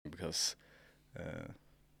because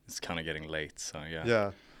it's kind of getting late. So yeah.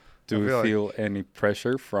 Yeah. Do I you feel feel any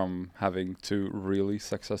pressure from having 2 really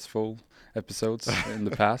successful episodes in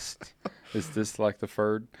the past? Is this like the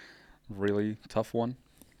third really tough one?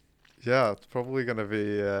 Yeah, it's probably gonna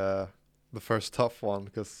be the first tough one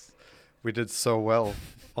because we did so well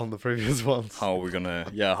on the previous ones. How are we gonna?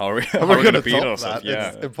 Yeah, how are we? And How are we gonna gonna beat top ourselves? that.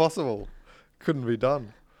 Yeah. It's impossible. Couldn't be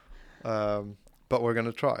done. But we're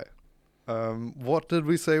gonna try. What did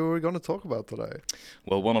we say we were gonna talk about today?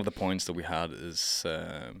 Well, one of the points that we had is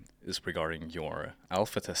regarding your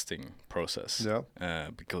alpha testing process. Yeah.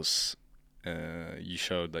 Because you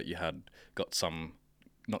showed that you had got some,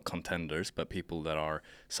 not contenders, but people that are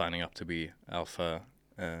signing up to be alpha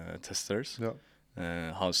testers.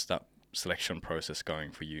 Yeah. How's that selection process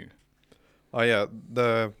going for you? Oh yeah,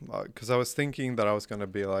 because I was thinking that I was gonna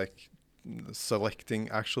be like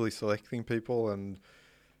actually selecting people, and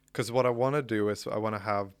because what I want to do is I want to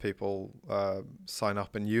have people sign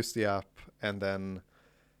up and use the app, and then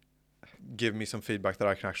give me some feedback that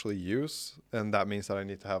I can actually use, and that means that I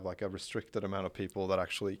need to have like a restricted amount of people that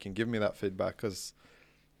actually can give me that feedback, because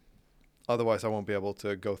otherwise I won't be able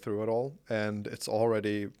to go through it all, and it's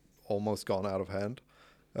already almost gone out of hand.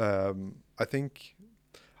 I think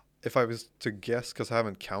if I was to guess, because I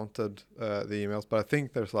haven't counted the emails, but I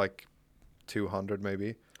think there's like 200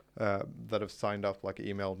 maybe that have signed up, like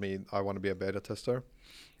emailed me, I want to be a beta tester.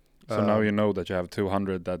 So now you know that you have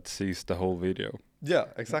 200 that sees the whole video. Yeah,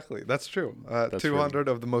 exactly. That's true. That's 200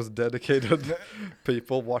 of the most dedicated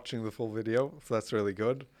people watching the full video. So that's really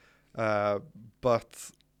good.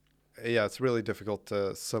 But yeah, it's really difficult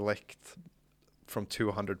to select from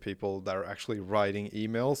 200 people that are actually writing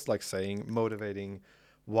emails, like motivating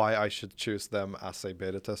why I should choose them as a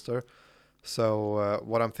beta tester. So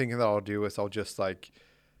what I'm thinking that I'll do is I'll just like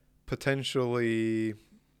potentially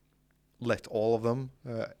let all of them,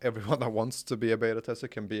 everyone that wants to be a beta tester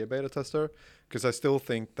can be a beta tester, because I still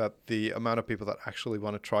think that the amount of people that actually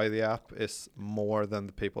want to try the app is more than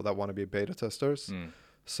the people that want to be beta testers.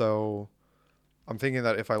 So I'm thinking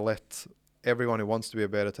that if I let everyone who wants to be a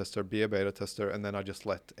beta tester be a beta tester, and then I just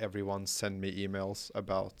let everyone send me emails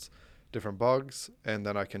about different bugs, and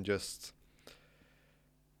then I can just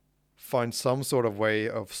find some sort of way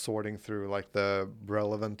of sorting through like the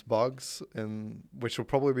relevant bugs, and which will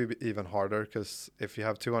probably be even harder, because if you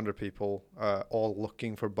have 200 people all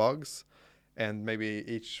looking for bugs, and maybe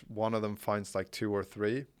each one of them finds like 2 or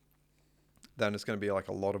 3, then it's going to be like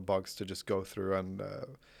a lot of bugs to just go through and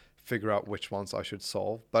figure out which ones I should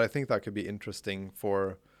solve. But I think that could be interesting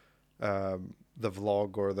for the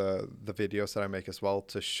vlog or the videos that I make as well,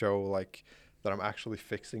 to show like that I'm actually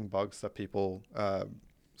fixing bugs that people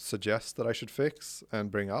suggest that I should fix and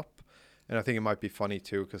bring up. And I think it might be funny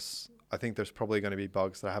too, because I think there's probably going to be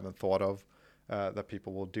bugs that I haven't thought of, that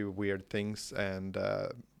people will do weird things and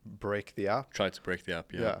break the app. Try to break the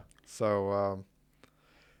app, yeah. So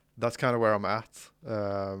that's kind of where I'm at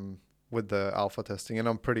with the alpha testing, and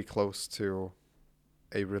I'm pretty close to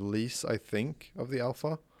a release, I think, of the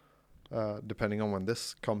alpha. Depending on when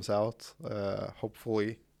this comes out,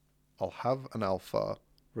 hopefully I'll have an alpha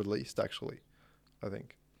released, actually, I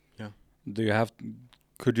think.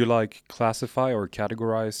 Could you like classify or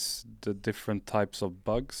categorize the different types of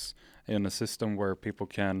bugs in a system where people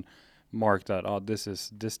can mark that, this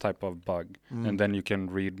is this type of bug, and then you can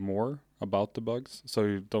read more about the bugs, so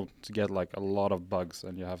you don't get like a lot of bugs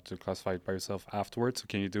and you have to classify it by yourself afterwards? So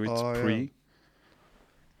can you do it pre?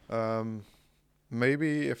 Yeah.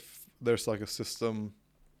 Maybe if there's like a system,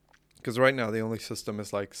 because right now the only system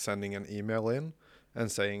is like sending an email in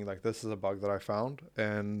and saying like, this is a bug that I found,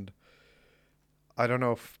 and I don't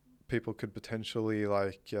know if people could potentially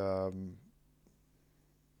like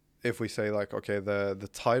if we say like, okay, the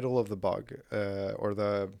title of the bug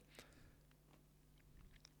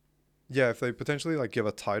if they potentially like give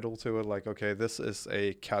a title to it, like, okay, this is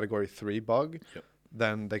a category 3 bug,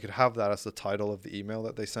 then they could have that as the title of the email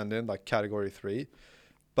that they send in, like category 3.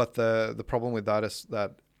 But the problem with that is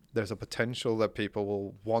that there's a potential that people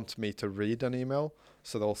will want me to read an email,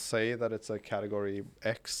 so they'll say that it's a category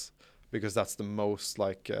X, because that's the most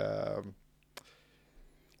like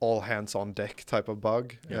all hands on deck type of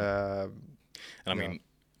bug. And I mean,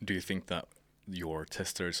 do you think that your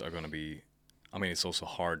testers are going to be, I mean, it's also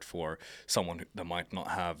hard for someone that might not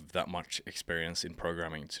have that much experience in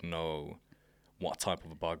programming to know what type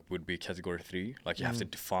of a bug would be category 3. Like you have to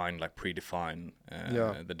predefine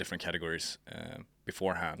the different categories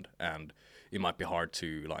beforehand, and it might be hard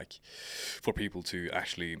to like for people to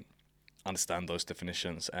actually understand those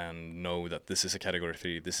definitions and know that this is a category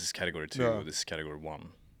 3, this is category 2, this is category 1.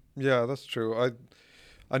 Yeah, that's true.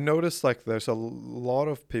 I noticed like there's a lot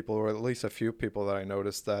of people, or at least a few people that I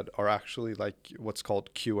noticed that are actually like what's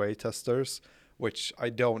called QA testers, which I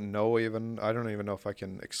don't know even. I don't even know if I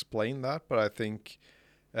can explain that, but I think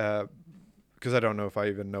because I don't know if I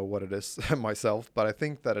even know what it is myself, but I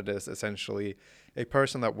think that it is essentially a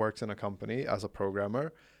person that works in a company as a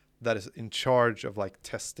programmer that is in charge of like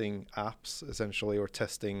testing apps essentially, or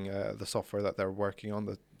testing the software that they're working on,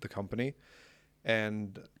 the company.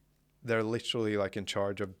 And they're literally like in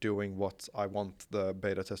charge of doing what I want the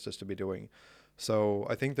beta testers to be doing. So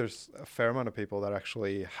I think there's a fair amount of people that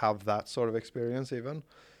actually have that sort of experience even.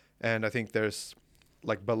 And I think there's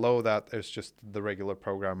like below that, there's just the regular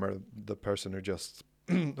programmer, the person who just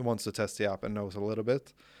wants to test the app and knows a little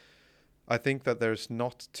bit. I think that there's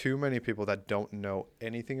not too many people that don't know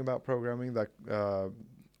anything about programming that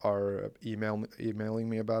are emailing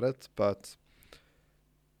me about it, but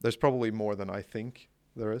there's probably more than I think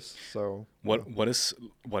there is. So what is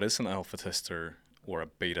an alpha tester or a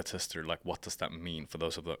beta tester? Like, what does that mean for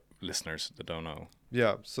those of the listeners that don't know?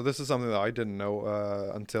 Yeah, so this is something that I didn't know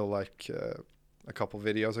until like a couple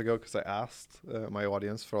videos ago, because I asked my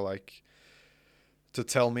audience for like to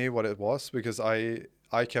tell me what it was, because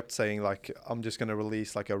I kept saying like I'm just going to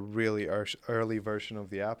release like a really early version of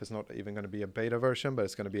the app. It's not even going to be a beta version, but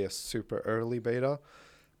it's going to be a super early beta.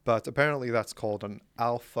 But apparently that's called an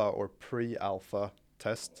alpha or pre-alpha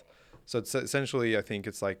test. So it's essentially, I think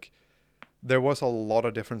it's like there was a lot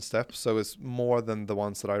of different steps, so it's more than the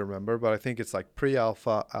ones that I remember, but I think it's like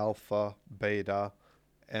pre-alpha, alpha, beta,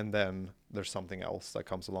 and then there's something else that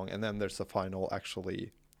comes along, and then there's a final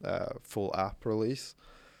actually full app release.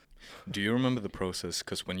 Do you remember the process?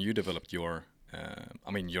 Because when you developed your, I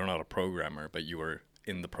mean, you're not a programmer, but you were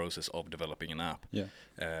in the process of developing an app. Yeah.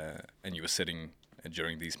 And you were sitting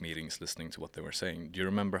during these meetings listening to what they were saying. Do you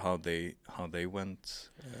remember how they went,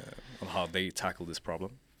 or how they tackled this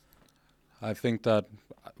problem? I think that,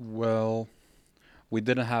 well, we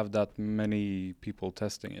didn't have that many people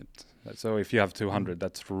testing it. So if you have 200,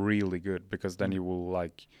 that's really good, because then you will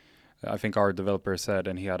like, I think our developer said,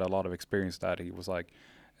 and he had a lot of experience, that he was like,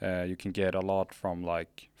 you can get a lot from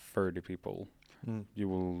like 30 people. You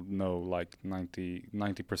will know like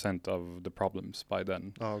 90% of the problems by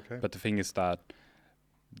then. Oh, okay. But the thing is that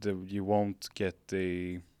you won't get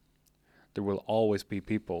there will always be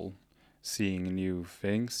people seeing new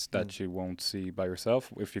things that you won't see by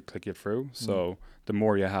yourself if you click it through. So the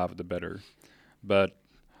more you have, the better. But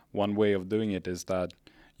one way of doing it is that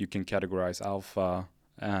you can categorize alpha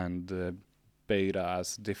and beta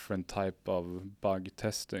as different type of bug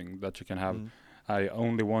testing that you can have. I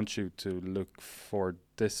only want you to look for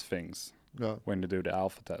these things when you do the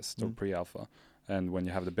alpha test or pre-alpha. And when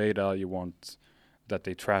you have the beta, you want that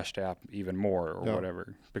they trash the app even more or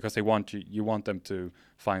whatever, because they want you want them to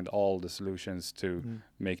find all the solutions to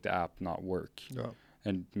make the app not work.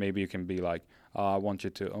 And maybe you can be like, I want you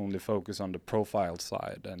to only focus on the profile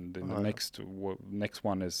side, and then the next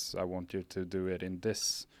one is I want you to do it in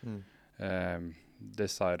this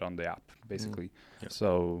this side on the app, basically.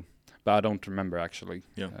 So, but I don't remember actually.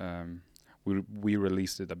 We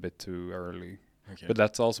released it a bit too early, but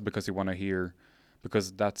that's also because you want to hear,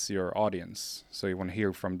 because that's your audience, so you want to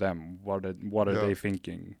hear from them. What are they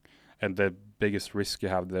thinking? And the biggest risk you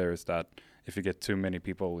have there is that if you get too many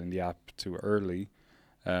people in the app too early,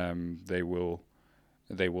 they will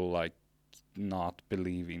like not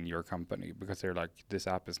believe in your company, because they're like, this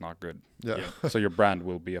app is not good. So your brand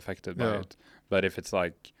will be affected by it. But if it's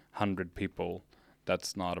like 100 people,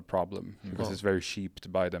 that's not a problem, because it's very cheap to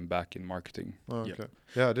buy them back in marketing.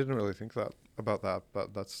 Yeah, I didn't really think about that,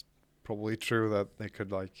 but that's probably true, that they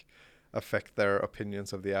could like affect their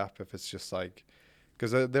opinions of the app if it's just like,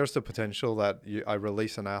 because there's the potential that I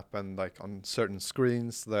release an app and like on certain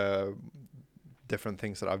screens the different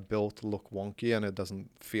things that I've built look wonky and it doesn't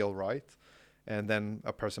feel right, and then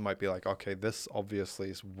a person might be like, okay, this obviously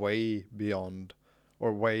is way beyond,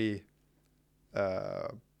 or way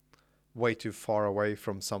too far away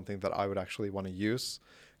from something that I would actually want to use.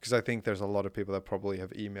 Because I think there's a lot of people that probably have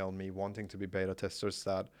emailed me wanting to be beta testers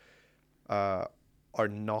that are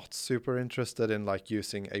not super interested in like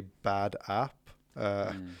using a bad app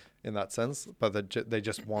in that sense, but they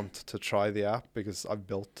just want to try the app because I've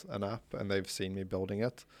built an app and they've seen me building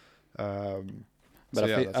it. But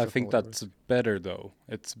I think that's better though.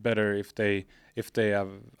 It's better if they have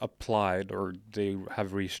applied, or they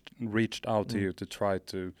have reached out to you to try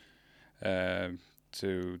to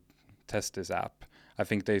test this app. I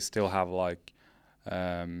think they still have like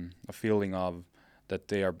a feeling of that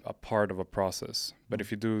they are a part of a process. But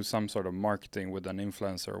if you do some sort of marketing with an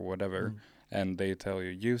influencer or whatever, and they tell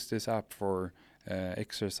you, use this app for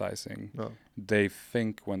exercising, No. they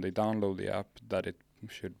think when they download the app that it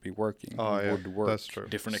should be working, Oh, and yeah, would work. that's true.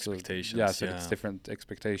 Different So, expectations. Yeah, so it's different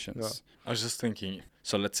expectations. Yeah. I was just thinking.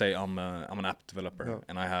 So let's say I'm an app developer Yeah.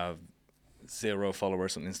 and I have 0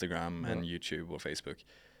 followers on Instagram and Yeah. YouTube or Facebook.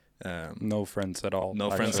 No friends at all. No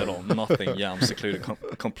friends at actually. all. Nothing. Yeah, I'm secluded,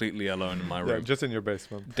 completely alone in my Yeah, room. just in your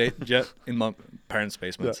basement. In my parents'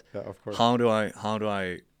 basement. Yeah, of course. How do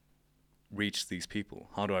I reach these people?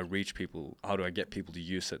 How do I reach people? How do I get people to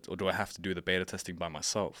use it? Or do I have to do the beta testing by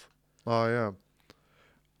myself? Oh yeah.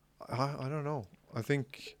 I don't know. I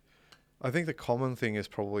think the common thing is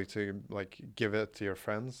probably to like give it to your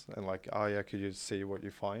friends and like, oh yeah, could you see what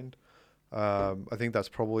you find? I think that's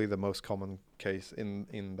probably the most common case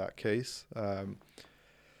in that case.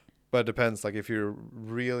 But it depends. Like if you're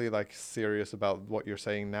really like serious about what you're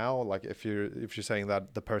saying now, like if you're saying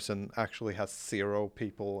that the person actually has 0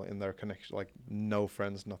 people in their connection, like no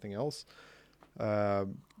friends, nothing else,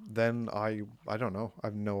 then I don't know. I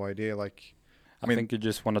have no idea. Like I think you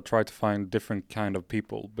just want to try to find different kind of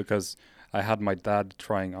people, because I had my dad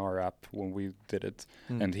trying our app when we did it,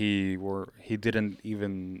 and he didn't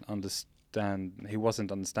even understand. He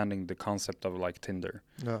wasn't understanding the concept of like Tinder.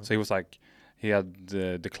 no. So he was like, he had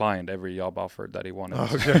declined every job offer that he wanted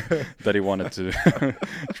that he wanted to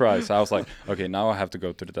try. So I was like, okay, now I have to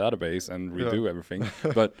go to the database and redo everything.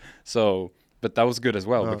 But that was good as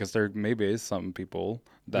well, because there maybe is some people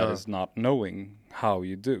that is not knowing how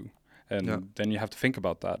you do. And then you have to think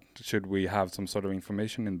about that. Should we have some sort of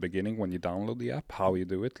information in the beginning when you download the app, how you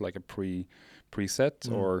do it, like a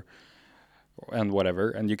preset and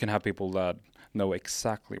whatever. And you can have people that know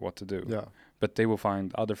exactly what to do. Yeah. But they will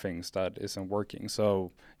find other things that isn't working.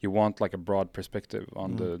 So you want like a broad perspective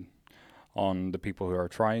on the people who are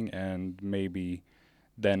trying, and maybe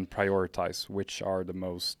then prioritize which are the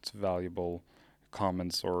most valuable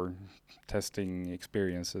comments or testing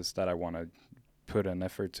experiences that I want to put an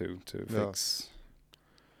effort to fix.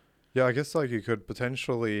 Yeah, I guess like you could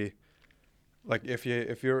potentially, like if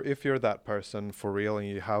you're that person for real and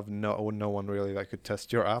you have no one really that could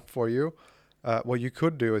test your app for you, what you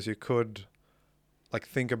could do is you could like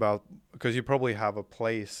think about, because you probably have a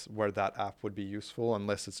place where that app would be useful,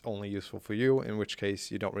 unless it's only useful for you, in which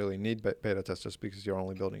case you don't really need beta testers because you're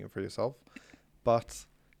only building it for yourself. But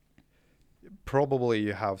probably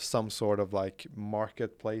you have some sort of like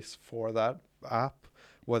marketplace for that app,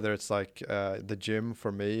 whether it's like the gym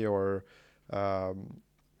for me, or I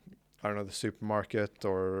don't know, the supermarket,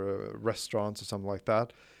 or restaurants or something like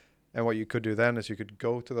that. And what you could do then is you could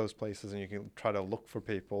go to those places and you can try to look for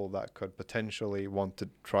people that could potentially want to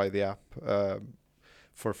try the app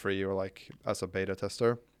for free, or like as a beta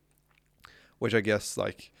tester, which I guess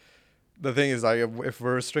like the thing is, like if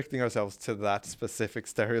we're restricting ourselves to that specific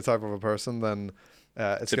stereotype of a person, then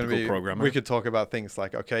it's going to be programmer. We could talk about things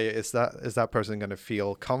like, okay, is that person going to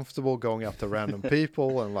feel comfortable going up to random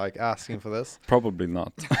people and like asking for this? Probably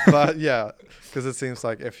not. But yeah, because it seems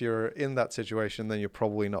like if you're in that situation, then you're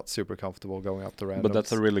probably not super comfortable going up to random. But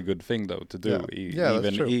that's a really good thing though to do.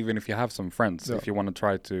 That's true. Even if you have some friends, if you want to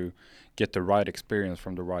try to get the right experience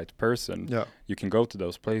from the right person, you can go to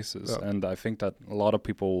those places. And I think that a lot of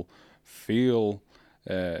people feel,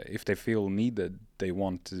 if they feel needed, they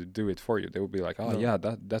want to do it for you. They will be like,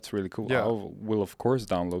 that's really cool. I will of course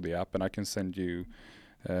download the app, and I can send you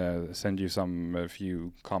a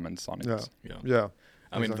few comments on it. Yeah.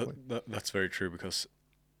 I mean, that's very true, because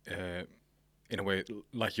in a way,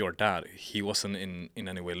 like your dad, he wasn't in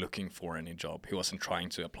any way looking for any job. He wasn't trying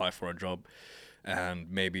to apply for a job. And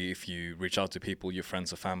maybe if you reach out to people, your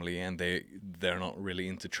friends or family, and they're not really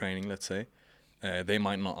into training, let's say, they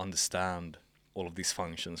might not understand all of these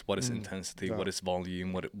functions. What is intensity? What is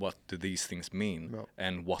volume? What do these things mean?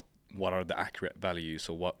 And what are the accurate values?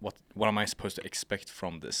 So what am I supposed to expect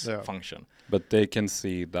from this function? But they can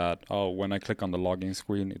see that, when I click on the login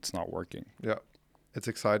screen, it's not working. Yeah, it's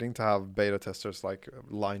exciting to have beta testers like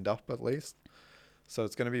lined up at least. So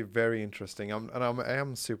it's going to be very interesting. I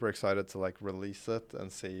am super excited to like release it and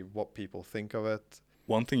see what people think of it.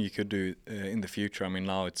 One thing you could do in the future, I mean,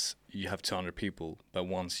 now you have 200 people, but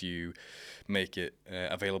once you make it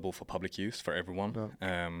available for public use for everyone,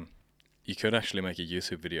 you could actually make a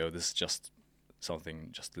YouTube video. This is just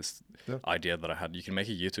this idea that I had. You can make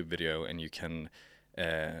a YouTube video and you can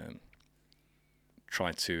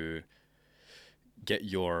try to get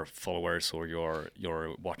your followers or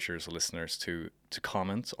your watchers or listeners to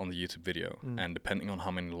comment on the YouTube video, and depending on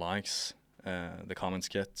how many likes the comments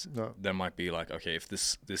get. No. There might be like, okay, if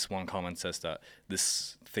this one comment says that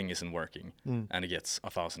this thing isn't working, and it gets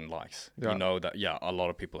 1,000 likes, Yeah. you know that a lot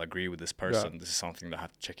of people agree with this person. This is something they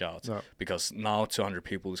have to check out, No. because now 200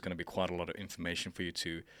 people is going to be quite a lot of information for you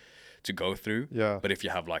to go through. Yeah. But if you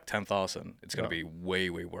have like 10,000, it's going to be way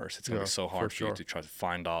worse. It's going to be so hard for you to try to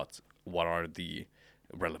find out what are the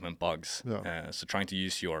relevant bugs. So trying to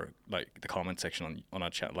use your like the comment section on a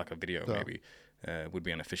chat, like a video maybe, would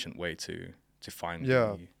be an efficient way to find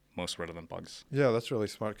the most relevant bugs. Yeah, that's really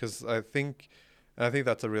smart, because I think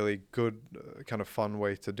that's a really good kind of fun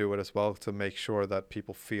way to do it as well, to make sure that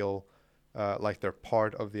people feel like they're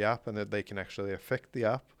part of the app and that they can actually affect the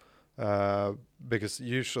app. Because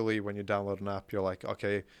usually when you download an app, you're like,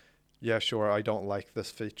 okay, yeah, sure, I don't like this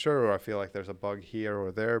feature, or I feel like there's a bug here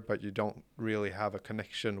or there, but you don't really have a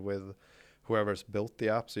connection with whoever's built the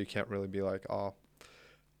app, so you can't really be like, oh,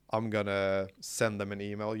 I'm gonna send them an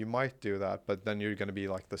email. You might do that, but then you're gonna be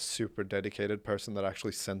like the super dedicated person that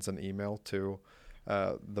actually sends an email to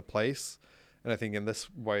the place. And I think in this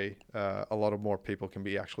way, a lot of more people can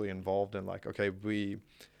be actually involved in like, okay,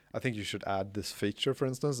 I think you should add this feature, for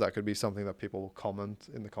instance. That could be something that people will comment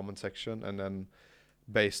in the comment section, and then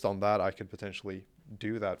based on that, I could potentially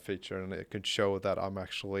do that feature, and it could show that I'm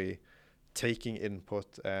actually taking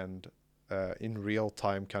input and in real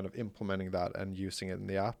time kind of implementing that and using it in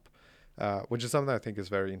the app, which is something I think is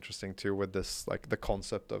very interesting too, with this, like the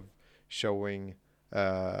concept of showing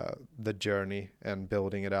the journey and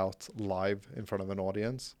building it out live in front of an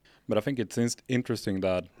audience. But I think it's interesting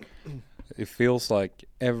that it feels like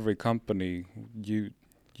every company, you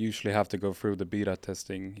usually have to go through the beta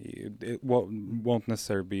testing. It won't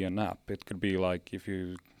necessarily be an app. It could be like if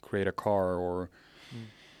you create a car or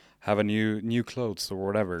have a new clothes or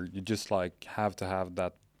whatever, you just like have to have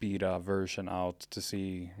that beta version out to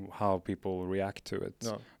see how people react to it.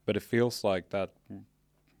 No. But it feels like that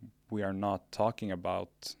we are not talking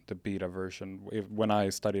about the beta version. When I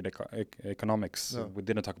studied economics, we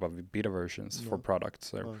didn't talk about the beta versions for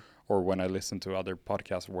products, or when I listen to other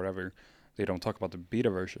podcasts or whatever, they don't talk about the beta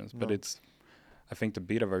versions. But I think the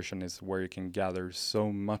beta version is where you can gather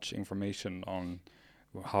so much information on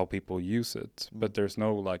how people use it, but there's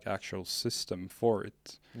no like actual system for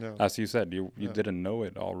it. As you said, you didn't know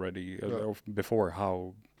it already before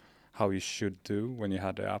how you should do when you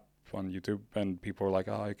had the app on YouTube, and people were like,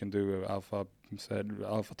 oh, you can do alpha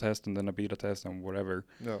test and then a beta test and whatever.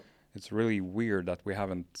 It's really weird that you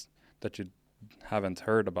haven't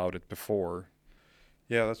heard about it before.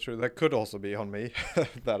 Yeah, that's true. That could also be on me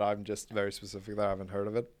that I'm just very specific that I haven't heard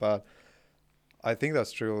of it, but I think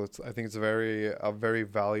that's true. I think it's a very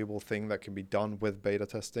valuable thing that can be done with beta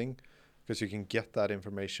testing, because you can get that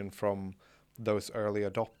information from those early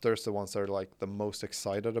adopters, the ones that are like the most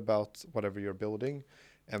excited about whatever you're building,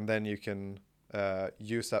 and then you can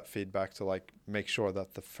use that feedback to like make sure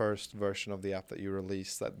that the first version of the app that you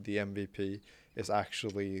release, that the MVP is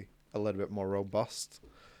actually a little bit more robust.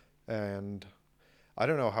 And I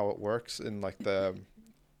don't know how it works in like the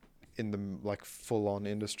like full-on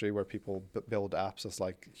industry where people build apps as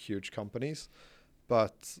like huge companies,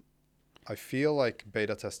 but I feel like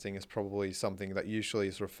beta testing is probably something that usually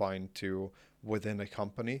is refined to within a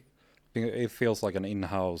company. It feels like an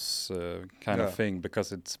in-house kind of thing,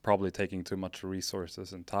 because it's probably taking too much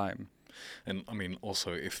resources and time. And I mean,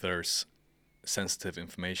 also if there's sensitive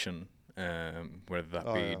information, whether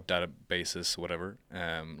that be databases, whatever,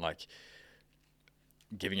 like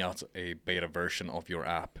giving out a beta version of your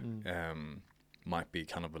app might be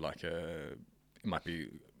kind of like it might be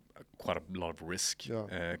quite a lot of risk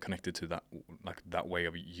connected to that, like that way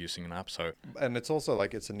of using an app. So, and it's also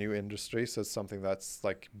like it's a new industry, so it's something that's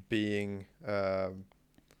like being the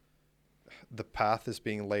path is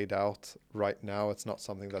being laid out right now. It's not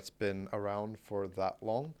something that's been around for that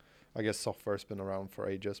long. I guess software's been around for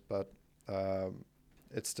ages, but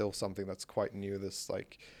it's still something that's quite new. This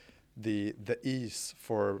like the ease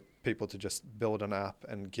for people to just build an app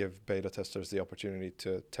and give beta testers the opportunity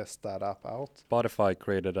to test that app out. Spotify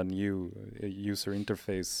created a new user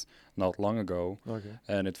interface not long ago,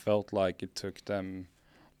 and it felt like it took them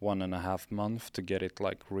 1.5 months to get it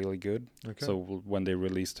like really good. So when they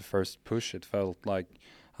released the first push, it felt like,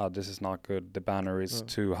 this is not good, the banner is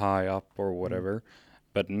too high up or whatever.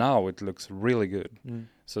 But now it looks really good.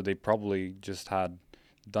 So they probably just had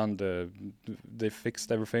they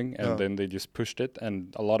fixed everything, and then they just pushed it,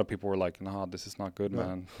 and a lot of people were like, nah, this is not good,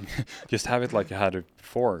 man. Just have it like you had it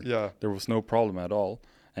before. There was no problem at all,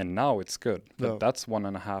 and now it's good. But that's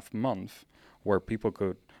 1.5 months where people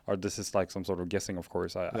could, or this is like some sort of guessing, of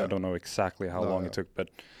course, I don't know exactly how long it took, but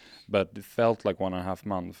but it felt like 1.5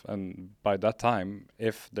 months. And by that time,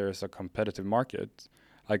 if there's a competitive market,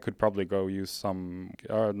 I could probably go use some,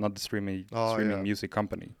 not the streaming music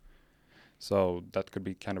company. So that could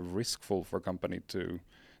be kind of riskful for a company to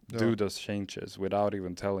do those changes without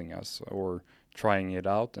even telling us, or trying it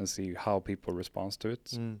out and see how people respond to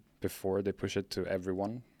it before they push it to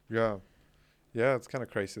everyone. Yeah, it's kind of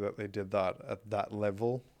crazy that they did that at that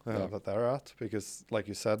level that they're at, because like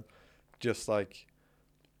you said, just like,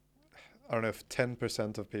 I don't know if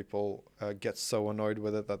 10% of people get so annoyed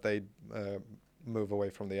with it that they move away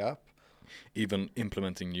from the app. Even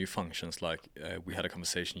implementing new functions, like we had a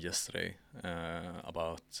conversation yesterday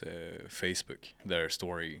about Facebook, their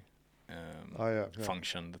story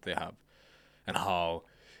function that they have, and how,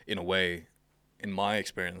 in a way, in my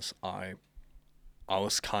experience, I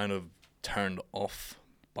was kind of turned off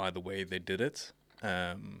by the way they did it,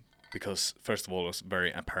 because first of all, it was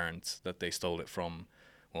very apparent that they stole it from,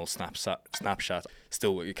 well, Snapchat.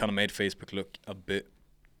 Still, it kind of made Facebook look a bit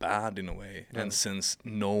bad in a way, and since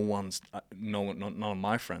none of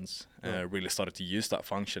my friends really started to use that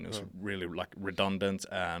function, it was really like redundant,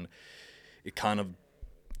 and it kind of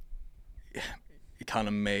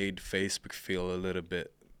made Facebook feel a little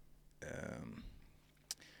bit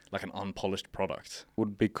like an unpolished product.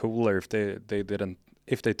 Would be cooler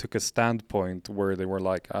if they took a standpoint where they were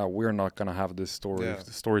like, we're not gonna have this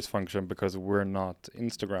stories function because we're not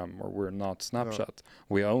Instagram or we're not Snapchat.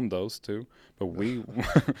 We own those too, but we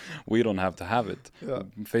we don't have to have it.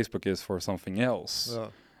 Facebook is for something else,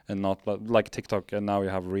 and not like TikTok, and now you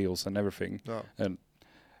have Reels and everything. And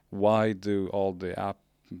why do all the app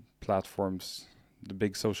platforms, the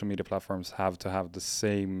big social media platforms, have to have the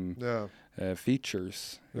same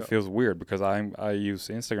features? It feels weird, because I use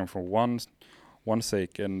Instagram for one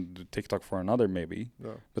sake and TikTok for another maybe,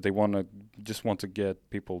 but they just want to get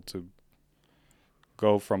people to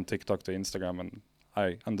go from TikTok to Instagram, and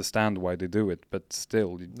I understand why they do it, but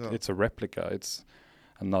still it's a replica. It's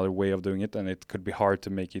another way of doing it, and it could be hard to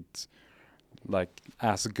make it like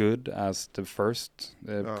as good as the first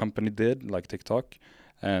company did, like TikTok,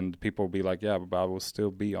 and people will be like, yeah, but I will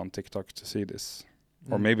still be on TikTok to see this.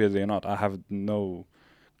 Or maybe they're not. I have no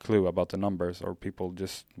clue about the numbers, or people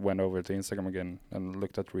just went over to Instagram again and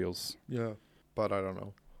looked at Reels. Yeah, but I don't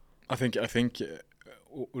know. I think.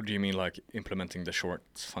 Do you mean like implementing the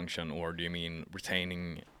shorts function, or do you mean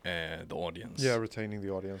retaining the audience? Yeah, retaining the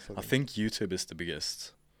audience. I think YouTube is the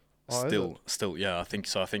biggest. Still, yeah, I think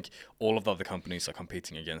so. I think all of the other companies are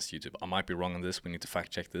competing against YouTube. I might be wrong on this. We need to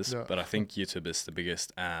fact check this, but I think YouTube is the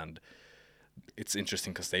biggest, and it's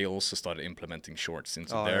interesting because they also started implementing shorts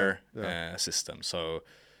into their system. So,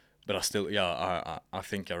 but I still, I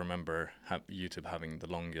think I remember YouTube having the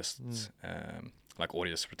longest like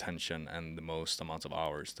audience retention and the most amount of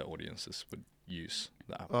hours the audiences would use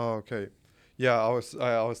the app. Oh, okay. Yeah, I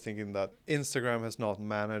was thinking that Instagram has not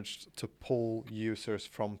managed to pull users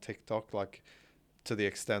from TikTok, like to the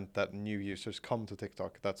extent that new users come to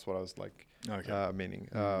TikTok. That's what I was like meaning.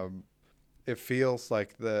 It feels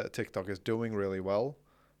like the TikTok is doing really well,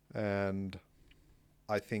 and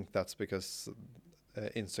I think that's because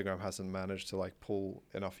Instagram hasn't managed to like pull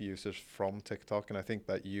enough users from TikTok. And I think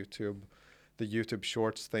that the YouTube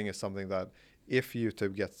Shorts thing is something that, if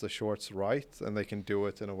YouTube gets the shorts right and they can do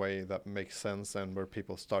it in a way that makes sense and where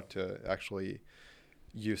people start to actually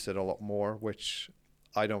use it a lot more, which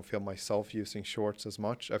I don't feel myself using shorts as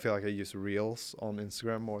much. I feel like I use Reels on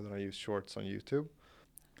Instagram more than I use shorts on YouTube.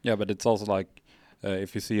 Yeah, but it's also like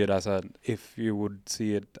if you would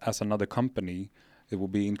see it as another company, it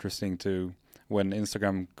would be interesting to, when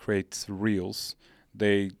Instagram creates Reels,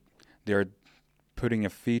 they are putting a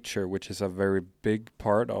feature which is a very big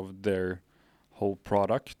part of their whole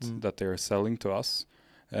product that they're selling to us.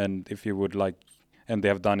 And if you would like, and they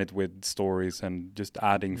have done it with stories and just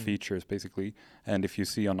adding features basically. And if you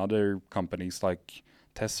see on other companies like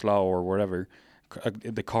Tesla or whatever,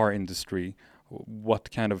 the car industry, what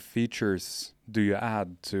kind of features do you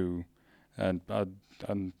add to a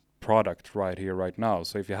product right here, right now?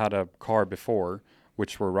 So if you had a car before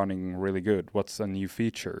which were running really good, what's a new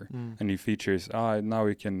feature? A new feature is now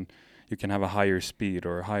you can have a higher speed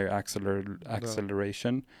or higher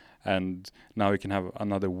acceleration, and now you can have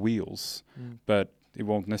another wheels, but it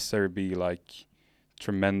won't necessarily be like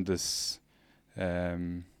tremendous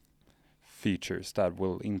features that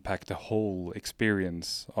will impact the whole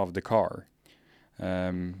experience of the car.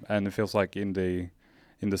 And it feels like in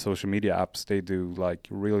the social media apps, they do like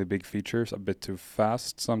really big features a bit too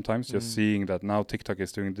fast sometimes. Just seeing that now TikTok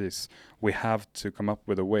is doing this, we have to come up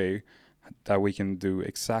with a way that we can do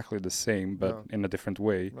exactly the same but in a different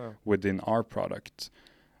way within our product.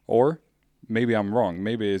 Or maybe I'm wrong.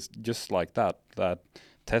 Maybe it's just like that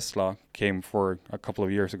Tesla came for a couple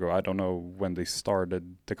of years ago. I don't know when they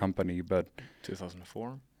started the company, but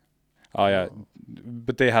 2004. oh yeah,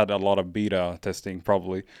 but they had a lot of beta testing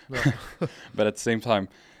probably. Yeah. But at the same time,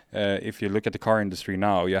 if you look at the car industry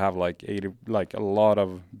now, you have like a lot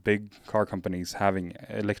of big car companies having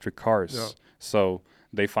electric cars. Yeah. So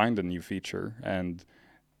they find a new feature,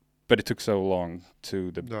 but it took so long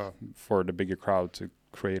for the bigger crowd to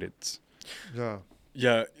create it. Yeah.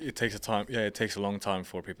 Yeah, it takes a time. Yeah, it takes a long time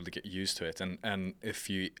for people to get used to it. And if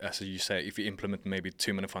you, as you say, if you implement maybe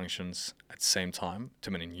too many functions at the same time, too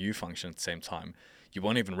many new functions at the same time, you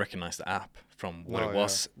won't even recognize the app from what it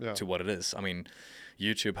was to what it is. I mean,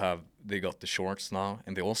 YouTube they got the shorts now,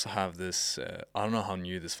 and they also have this. I don't know how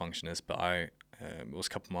new this function is, but it was a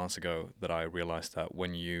couple months ago that I realized that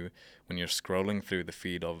when you're scrolling through the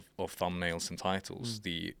feed of thumbnails and titles,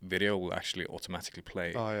 the video will actually automatically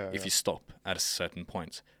play if you stop at a certain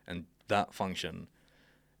point. And that function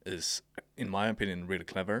is, in my opinion, really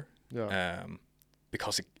clever.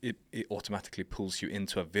 Because it automatically pulls you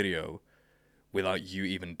into a video without you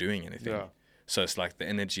even doing anything. Yeah. So it's like the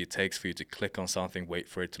energy it takes for you to click on something, wait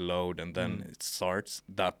for it to load, and then it starts.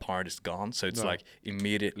 That part is gone. So it's like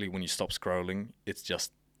immediately when you stop scrolling, it's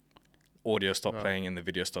just audio stop playing and the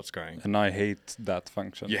video starts going. And I hate that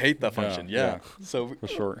function. You hate that function, yeah. So for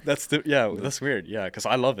sure. That's weird, yeah, because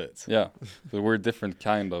I love it. Yeah, so we're different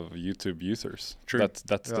kind of YouTube users. True.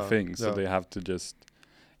 That's the thing. So they have to just,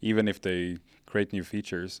 even if they create new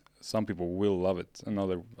features, some people will love it, and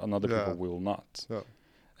other people will not. Yeah.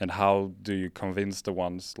 And how do you convince the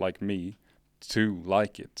ones like me to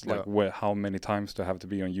like it? Like how many times do I have to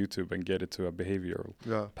be on YouTube and get it to a behavioral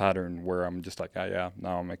pattern where I'm just like,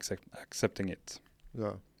 now I'm accepting it.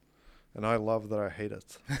 Yeah. And I love that I hate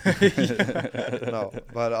it. No,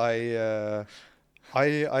 but I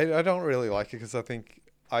don't really like it because I think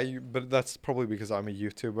but that's probably because I'm a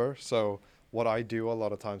YouTuber. So what I do a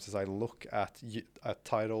lot of times is I look at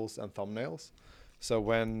titles and thumbnails. So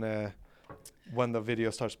when the video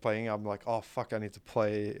starts playing, I'm like, oh fuck, I need to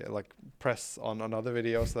press on another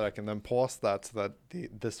video so that I can then pause that so that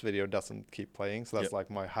this video doesn't keep playing. So that's like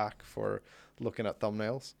my hack for looking at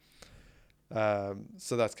thumbnails.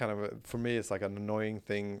 So that's kind of for me, it's like an annoying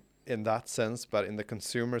thing in that sense, but in the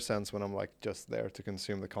consumer sense, when I'm like just there to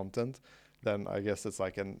consume the content, then I guess it's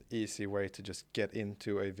like an easy way to just get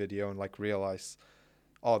into a video and like realize,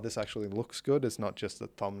 oh, this actually looks good. It's not just the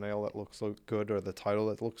thumbnail that looks so good or the title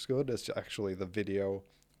that looks good. It's actually the video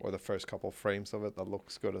or the first couple frames of it that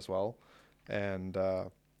looks good as well. And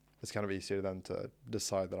it's kind of easier then to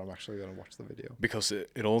decide that I'm actually going to watch the video. Because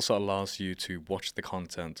it also allows you to watch the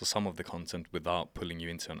content or some of the content without pulling you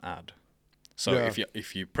into an ad. So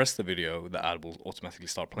if you press the video, the ad will automatically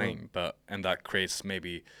start playing. And that creates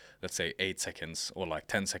maybe, let's say, 8 seconds or like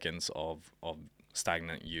 10 seconds of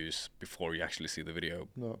stagnant use before you actually see the video.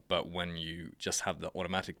 But when you just have the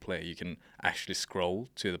automatic play, you can actually scroll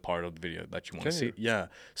to the part of the video that you want to see. Yeah.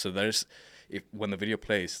 So when the video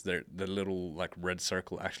plays, the little like red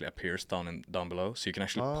circle actually appears down below, so you can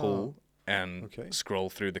actually pull and scroll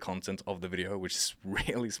through the content of the video, which is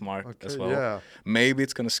really smart as well. Yeah. Maybe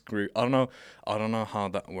it's gonna screw. I don't know how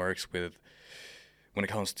that works when it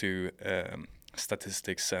comes to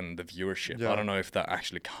statistics and the viewership. I don't know if that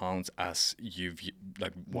actually counts as you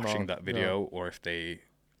watching that video, or if they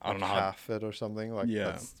I don't know half it or something like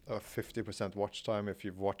that's a 50% watch time if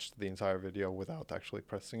you've watched the entire video without actually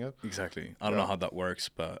pressing it. Exactly. I don't know how that works,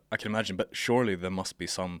 but I can imagine. But surely there must be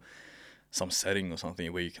some setting or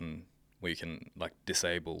something where you can like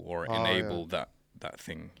disable or enable that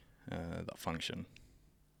thing, that function.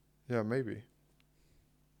 Yeah, maybe.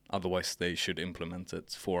 Otherwise, they should implement it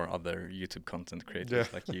for other YouTube content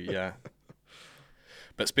creators like you. Yeah.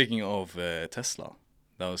 But speaking of Tesla,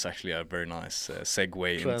 that was actually a very nice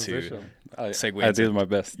segue transition. I did my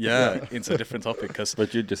best. Yeah, into a different topic.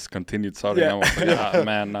 But you just continued talking. I was like,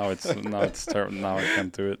 man, now it's terrible. Now I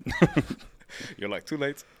can't do it. You're like, too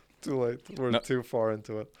late. Too late. We're too far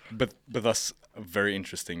into it. But that's a very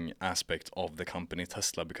interesting aspect of the company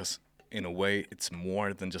Tesla, because in a way, it's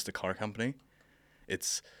more than just a car company.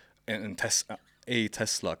 It's a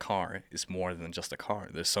Tesla car is more than just a car.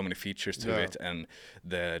 There's so many features to it, and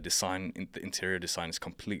the interior design is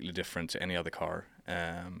completely different to any other car.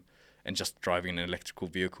 And just driving an electrical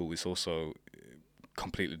vehicle is also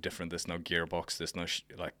completely different. There's no gearbox. There's no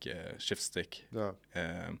shift stick, or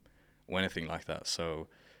anything like that. So,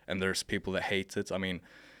 and there's people that hate it. I mean,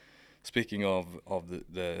 speaking of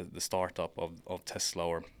the startup of Tesla,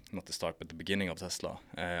 or not the start, but the beginning of Tesla,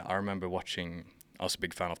 I remember watching. I was a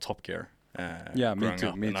big fan of Top Gear. Me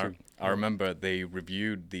too. I remember they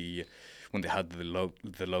reviewed when they had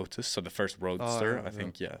the Lotus, so the first Roadster, yeah, I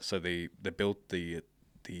think, yeah. So they built the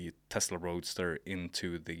Tesla Roadster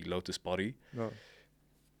into the Lotus body, Yeah.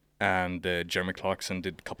 and Jeremy Clarkson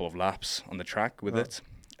did a couple of laps on the track with it,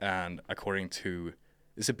 and according to,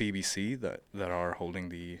 is it BBC that are holding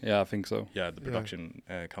the Yeah, I think so. the production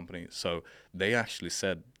company, so they actually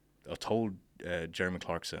said or told Jeremy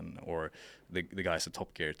Clarkson or the guys at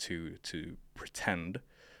Top Gear to pretend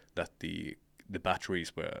that the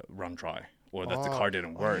batteries were run dry or that the car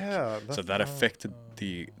didn't work. So that affected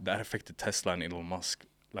Tesla and Elon Musk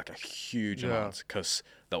like a huge amount, because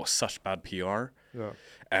that was such bad PR. Yeah.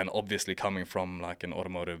 And obviously coming from like an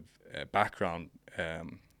automotive background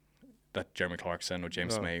that Jeremy Clarkson or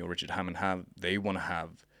James May or Richard Hammond have, they want to have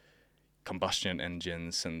combustion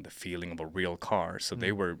engines and the feeling of a real car. So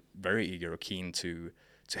they were very eager or keen to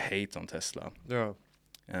hate on Tesla. Yeah.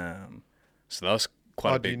 So that was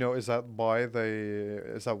quite a big. Do you know, is that why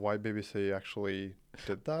BBC actually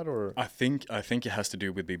did that, or? I think it has to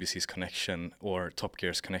do with BBC's connection or Top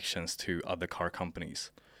Gear's connections to other car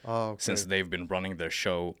companies. Okay. Since they've been running their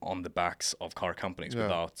show on the backs of car companies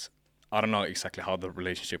without, I don't know exactly how the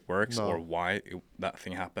relationship works or why that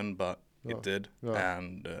thing happened, but it did.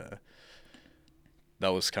 And that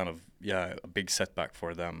was kind of, a big setback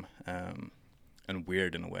for them, and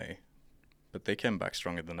weird in a way. But they came back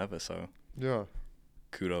stronger than ever, so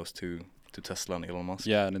kudos to Tesla and Elon Musk.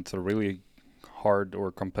 Yeah, and it's a really hard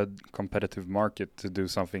or competitive market to do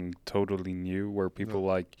something totally new where people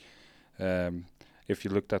like, if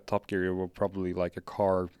you looked at Top Gear, you were probably like a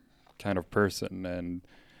car kind of person, and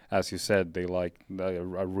as you said, they like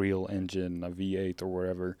a real engine, a V8 or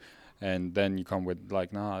whatever, and then you come with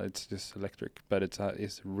like, nah, it's just electric, but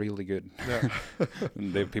it's really good. Yeah.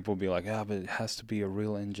 And then people be like, but it has to be a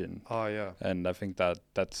real engine. Oh yeah. And I think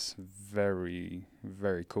that's very,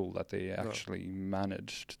 very cool that they actually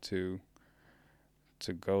managed to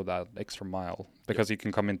go that extra mile, because you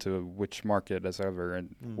can come into which market as ever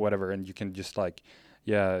and whatever, and you can just like,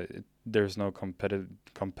 there's no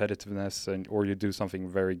competitiveness, and or you do something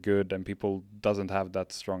very good and people doesn't have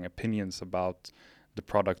that strong opinions about the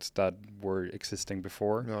products that were existing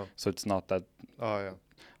before. So it's not that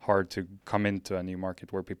hard to come into a new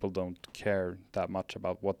market where people don't care that much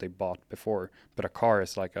about what they bought before. But a car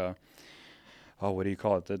is like what do you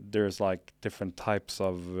call it? There's like different types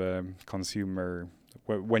of consumer.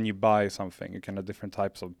 When you buy something, you can have different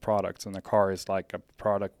types of products, and a car is like a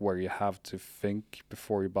product where you have to think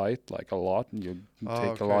before you buy it, like a lot, and you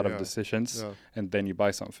take a lot of decisions, and then you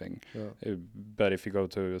buy something. But if you go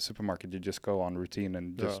to a supermarket, you just go on routine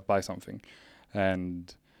and just buy something,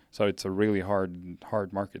 and so it's a really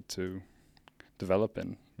hard market to develop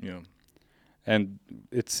in. Yeah, and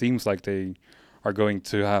it seems like they are going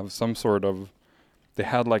to have some sort of. They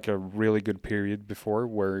had like a really good period before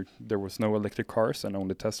where there was no electric cars and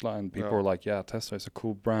only Tesla, and people were like, Tesla is a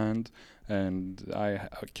cool brand and I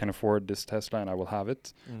can afford this Tesla and I will have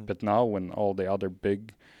it. But now when all the other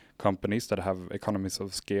big companies that have economies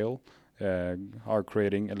of scale are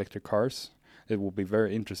creating electric cars, it will be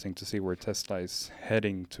very interesting to see where Tesla is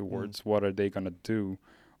heading towards. What are they going to do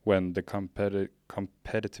when the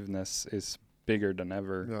competitiveness is bigger than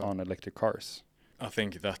ever on electric cars? I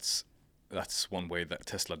think that's one way that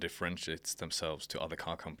Tesla differentiates themselves to other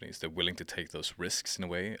car companies. They're willing to take those risks in a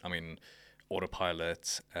way. I mean,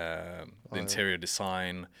 autopilot, the interior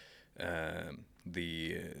design,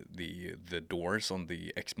 the doors on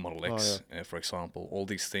the Model X, for example, all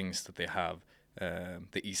these things that they have,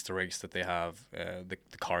 the Easter eggs that they have, the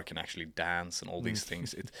car can actually dance and all these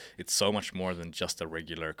things. It's so much more than just a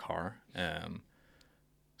regular car.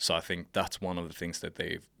 So I think that's one of the things that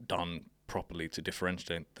they've done properly to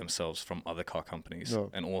differentiate themselves from other car companies,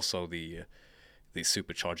 and also the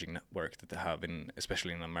supercharging network that they have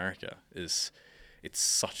especially in America it's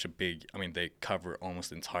such a big. I mean, they cover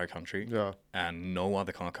almost the entire country, and no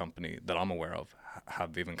other car company that I'm aware of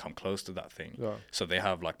have even come close to that thing. So they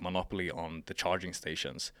have like monopoly on the charging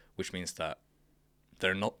stations, which means that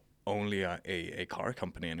they're not only a car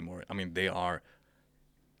company anymore. I mean, they are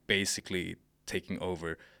basically taking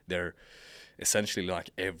over their essentially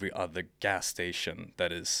like every other gas station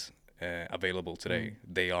that is available today.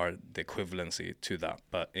 They are the equivalency to that,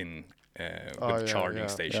 but with charging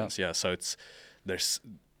stations. So there's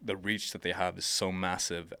the reach that they have is so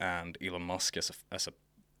massive, and Elon Musk as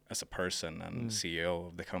a person and CEO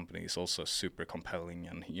of the company is also super compelling,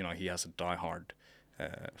 and he has a diehard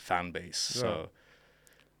fan base. So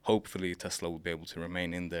hopefully Tesla will be able to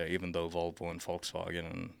remain in there, even though Volvo and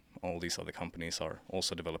Volkswagen and all these other companies are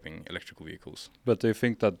also developing electrical vehicles. But do you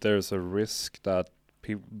think that there's a risk that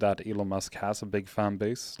Elon Musk has a big fan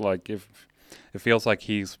base? Like if it feels like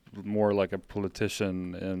he's more like a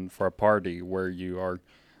politician in for a party where you are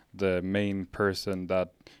the main person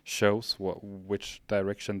that shows which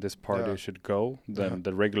direction this party Yeah. should go. Then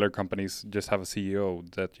the regular companies just have a CEO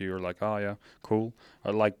that you're like, oh yeah, cool.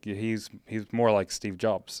 Or like he's more like Steve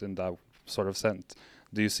Jobs in that sort of sense.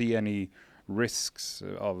 Do you see any risks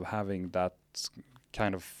of having that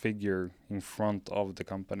kind of figure in front of the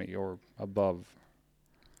company or above?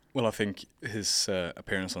 Well, I think his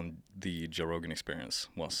appearance on the Joe Rogan Experience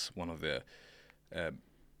was one of the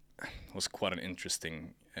was quite an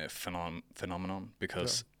interesting phenomenon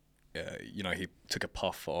because you know, he took a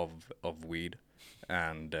puff of weed,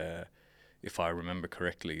 and if I remember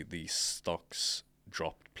correctly, the stocks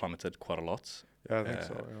plummeted quite a lot. Yeah, I think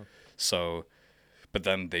so. Yeah. So, but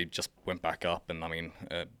then they just went back up, and I mean,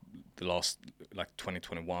 the last, like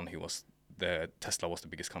 2021, Tesla was the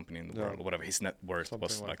biggest company in the world, or whatever. His net worth Something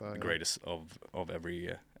was like that, the greatest of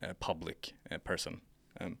every public person.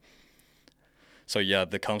 So yeah,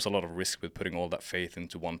 there comes a lot of risk with putting all that faith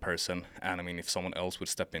into one person. And I mean, if someone else would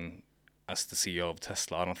step in as the CEO of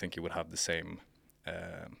Tesla, I don't think he would have the same.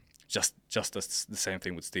 Just as the same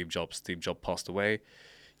thing with Steve Jobs. Steve Jobs passed away.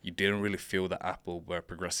 You didn't really feel that Apple were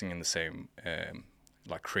progressing in the same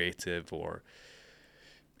like creative or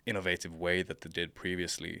innovative way that they did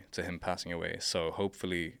previously to him passing away. So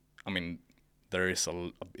hopefully, I mean, there is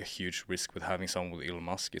a huge risk with having someone with Elon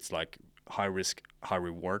Musk. It's like high risk, high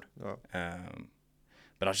reward.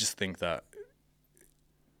 But I just think that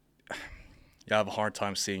I have a hard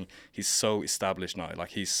time seeing he's so established now.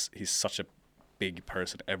 Like he's such a big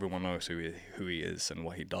person. Everyone knows who he is and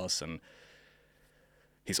what he does, and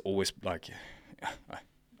he's always like,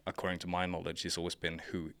 according to my knowledge, he's always been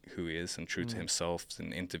who he is and true to himself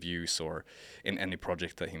in interviews or in any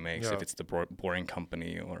project that he makes, if it's the Boring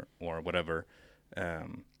Company or whatever.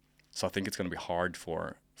 So I think it's going to be hard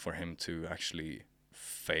for him to actually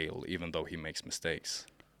fail, even though he makes mistakes,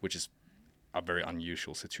 which is a very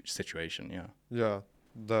unusual situation. Yeah.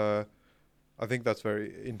 I think that's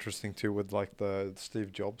very interesting too with like the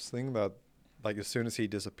Steve Jobs thing, that like as soon as he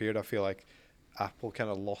disappeared, I feel like Apple kind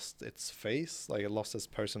of lost its face, like it lost its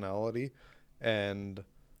personality, and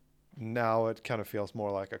now it kind of feels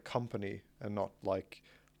more like a company and not like,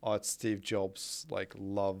 oh, it's Steve Jobs, like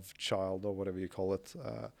love child or whatever you call it.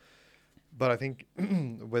 But I think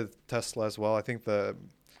with Tesla as well, I think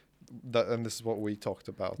and this is what we talked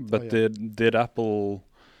about. But did Apple?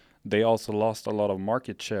 They also lost a lot of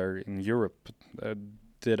market share in Europe.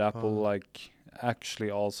 Did Apple like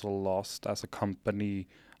actually also lost as a company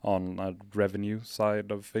on a revenue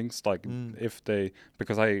side of things? Like if they,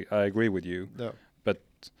 because I agree with you, but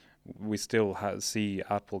we still see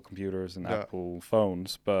Apple computers and Apple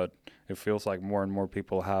phones, but it feels like more and more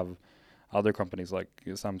people have other companies like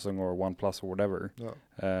Samsung or OnePlus or whatever.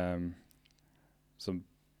 So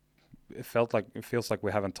it feels like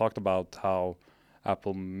we haven't talked about how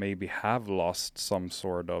Apple maybe have lost some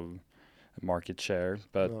sort of market share,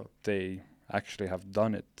 but they actually have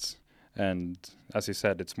done it. And as you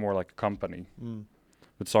said, it's more like a company.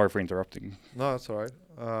 But sorry for interrupting. No, that's all right.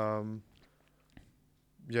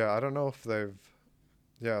 Yeah, I don't know if they've.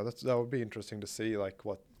 Yeah, that would be interesting to see, like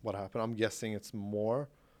what happened. I'm guessing it's more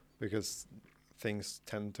because things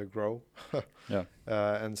tend to grow.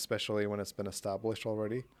 And especially when it's been established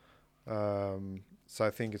already. So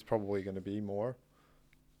I think it's probably going to be more,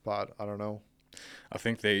 but I don't know. I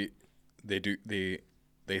think they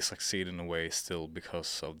succeed in a way still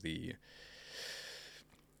because of the,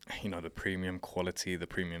 you know, the premium quality, the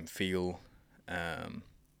premium feel,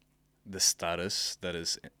 the status that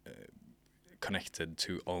is connected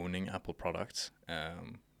to owning Apple products,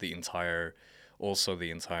 the entire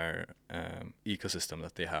ecosystem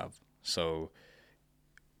that they have. So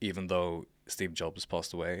even though Steve Jobs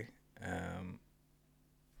passed away,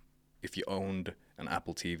 if you owned an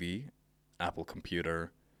Apple TV, Apple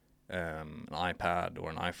computer, an iPad or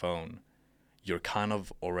an iPhone, you're kind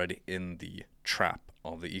of already in the trap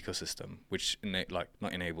of the ecosystem, which not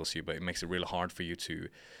enables you, but it makes it really hard for you to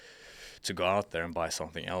go out there and buy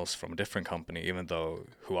something else from a different company, even though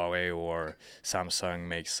Huawei or Samsung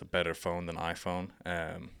makes a better phone than iPhone.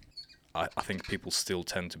 I think people still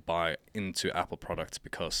tend to buy into Apple products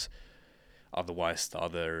because otherwise the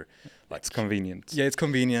other, like, it's convenient. Yeah, it's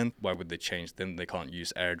convenient. Why would they change? Then they can't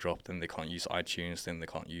use AirDrop, then they can't use iTunes, then they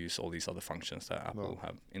can't use all these other functions that Apple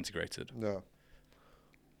have integrated.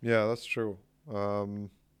 Yeah, that's true.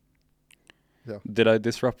 Did I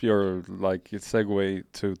disrupt your segue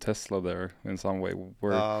to Tesla there in some way?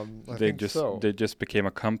 Where they just became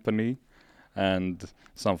a company, and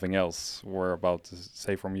something else we're about to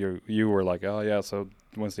say from you. You were like, oh yeah, so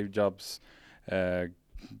when Steve Jobs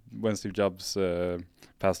when Steve Jobs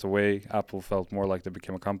passed away, Apple felt more like they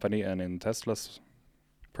became a company, and in Tesla's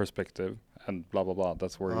perspective, and blah blah blah.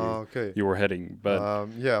 That's where Okay. you were heading, but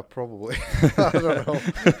Yeah, probably. I don't know.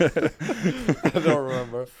 I don't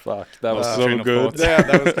remember. fuck, that was train so of good. thought. Yeah,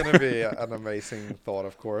 that was gonna be an amazing thought,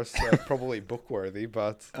 of course. Probably book worthy,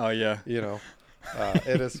 but Oh yeah. you know,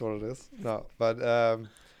 it is what it is. No, but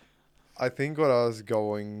I think what I was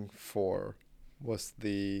going for was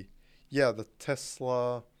the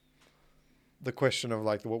Tesla. The question of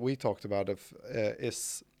like what we talked about, if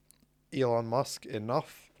is Elon Musk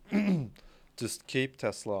enough just keep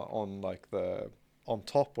Tesla on like on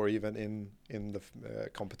top, or even in the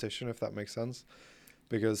competition, if that makes sense,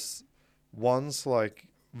 because once like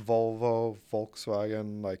Volvo,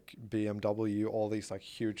 Volkswagen, like BMW, all these like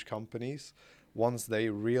huge companies, once they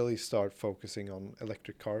really start focusing on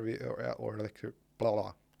electric car or electric blah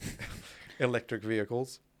blah electric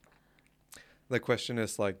vehicles, the question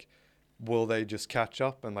is like, will they just catch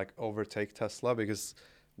up and like overtake Tesla? Because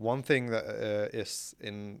one thing that is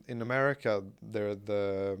in America, they're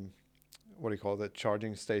the what do you call it,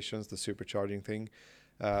 charging stations, the supercharging thing.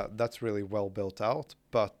 That's really well built out,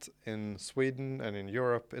 but in Sweden and in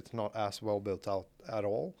Europe, it's not as well built out at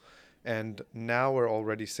all. And now we're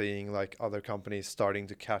already seeing like other companies starting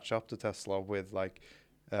to catch up to Tesla with like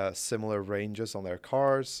similar ranges on their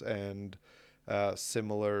cars and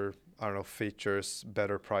similar, I don't know, features,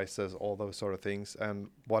 better prices, all those sort of things. And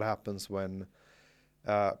what happens when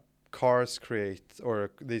cars create, or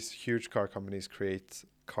these huge car companies create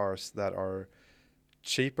cars that are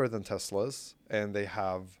cheaper than Teslas, and they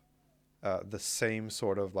have the same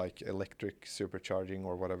sort of like electric supercharging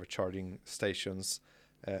or whatever charging stations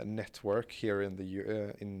network here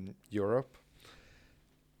in Europe.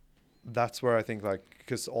 That's where I think, like,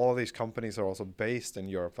 because all of these companies are also based in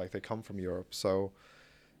Europe, like they come from Europe. So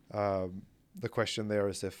the question there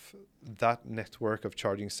is if that network of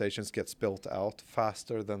charging stations gets built out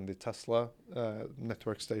faster than the Tesla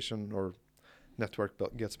network station or network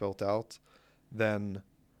gets built out, then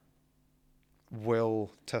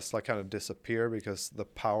will Tesla kind of disappear because the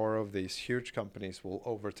power of these huge companies will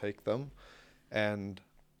overtake them? And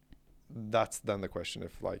that's then the question,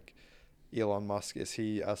 if like Elon Musk, is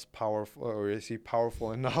he as powerful, or is he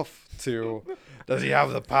powerful enough to does he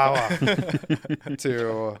have the power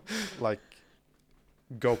to like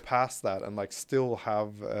go past that and like still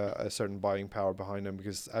have a certain buying power behind him?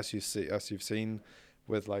 Because as you've seen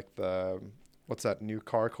with like the, what's that new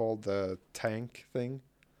car called, the tank thing,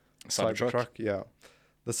 Cybertruck. Yeah,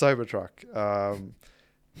 the Cybertruck.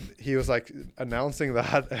 He was like announcing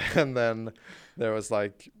that, and then there was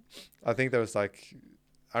like, I think there was like,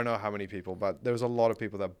 I don't know how many people, but there was a lot of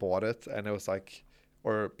people that bought it, and it was like,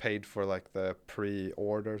 or paid for like the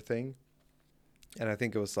pre-order thing. And I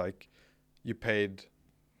think it was like, you paid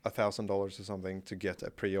 $1,000 or something to get a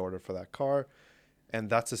pre-order for that car. And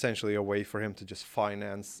that's essentially a way for him to just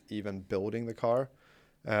finance even building the car,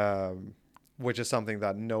 which is something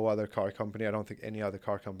that no other car company, I don't think any other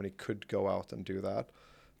car company could go out and do that.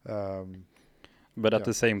 But at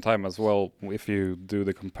the same time as well, if you do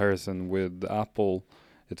the comparison with Apple,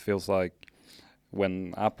 it feels like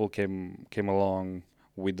when Apple came along,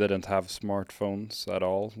 we didn't have smartphones at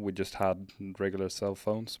all. We just had regular cell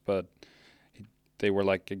phones, but they were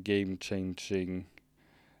like a game-changing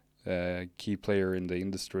key player in the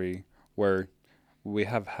industry, where we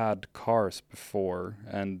have had cars before,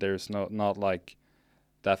 and there's not like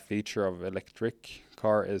that feature of electric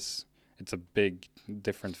car is, it's a big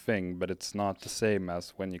different thing, but it's not the same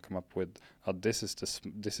as when you come up with this is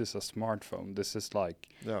a smartphone. This is like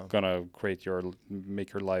gonna make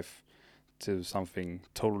your life to something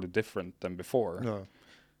totally different than before. No.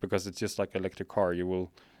 Because it's just like electric car. You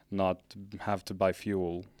will not have to buy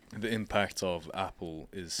fuel. The impact of Apple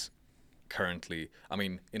is currently, I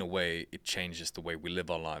mean, in a way, it changes the way we live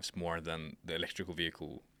our lives more than the electrical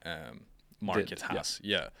vehicle market has.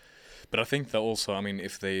 Yeah. But I think that also, I mean,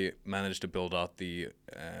 if they manage to build out the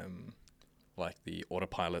like the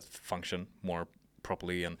autopilot function more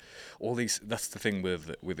properly and all these, that's the thing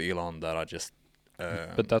with Elon that I just.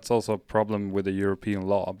 But that's also a problem with the European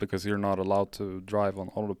law, because you're not allowed to drive on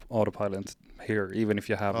autopilot here, even if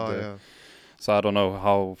you have So I don't know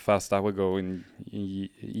how fast that would go in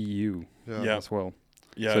EU as well.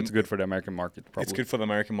 Yeah, so it's good for the American market, probably. It's good for the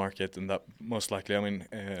American market, and that most likely, I mean,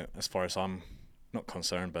 as far as I'm not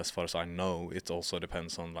concerned, but as far as I know, it also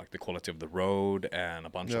depends on like the quality of the road and a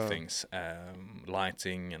bunch of things,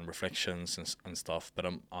 lighting and reflections and stuff. But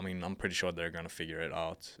I'm pretty sure they're gonna figure it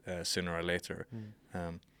out sooner or later.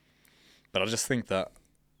 But I just think that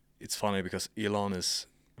it's funny because Elon is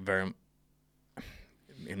very,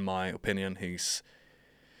 in my opinion, he's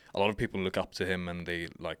a lot of people look up to him and they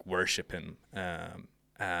like worship him.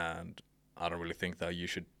 And I don't really think that you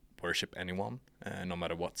should worship anyone, no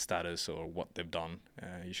matter what status or what they've done.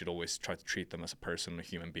 You should always try to treat them as a person, a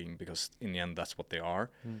human being, because in the end, that's what they are.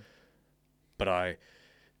 But I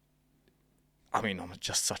mean, I'm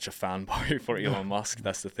just such a fanboy for Elon Musk.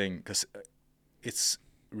 That's the thing, because it's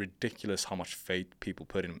ridiculous how much faith people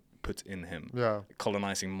put in him. Yeah.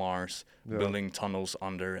 Colonizing Mars, building tunnels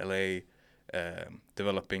under LA,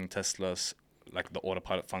 developing Teslas, like the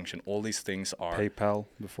autopilot function. All these things are PayPal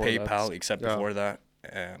before that.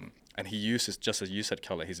 And he uses, just as you said,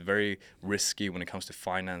 Kalle, he's very risky when it comes to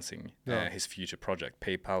financing his future project.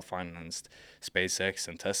 PayPal financed SpaceX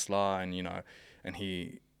and Tesla, and and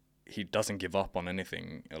he doesn't give up on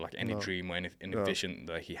anything, like any dream or any vision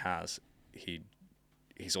that he has.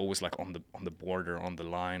 He's always like on the border, on the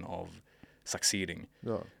line of succeeding.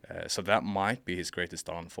 So that might be his greatest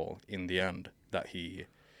downfall in the end, that he,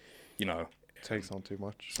 takes on too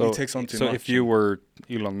much. So he takes on too much. So if you were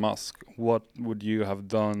Elon Musk, what would you have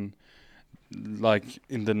done, like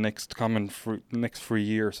in the next 3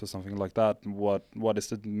 years or something like that? What is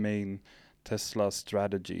the main Tesla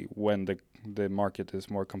strategy when the market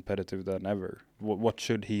is more competitive than ever? What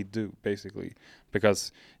should he do, basically?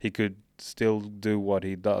 Because he could still do what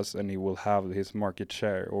he does and he will have his market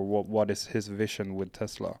share. Or what is his vision with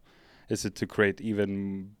Tesla? Is it to create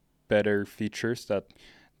even better features that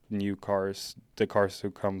the cars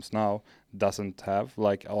who comes now doesn't have,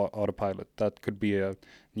 like autopilot? That could be a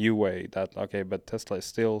new way that, okay, but Tesla is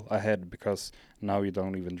still ahead because now you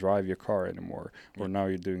don't even drive your car anymore, or now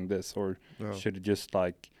you're doing this, or should he just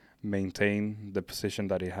like maintain the position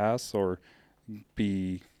that he has, or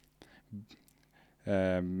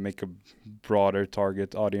make a broader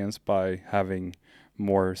target audience by having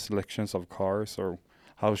more selections of cars, or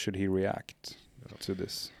how should he react to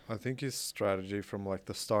this? I think his strategy from like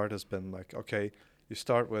the start has been like, okay, you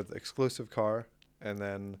start with exclusive car, and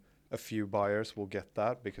then a few buyers will get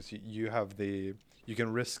that because you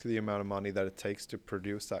can risk the amount of money that it takes to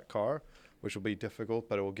produce that car, which will be difficult,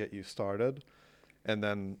 but it will get you started. And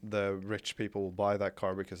then the rich people will buy that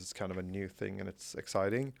car because it's kind of a new thing and it's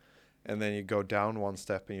exciting. And then you go down one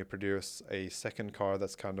step and you produce a second car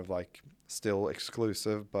that's kind of like still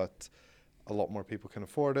exclusive, but a lot more people can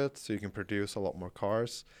afford it, so you can produce a lot more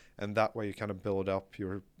cars, and that way you kind of build up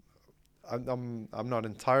your. I'm not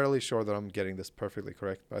entirely sure that I'm getting this perfectly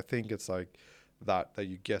correct, but I think it's like that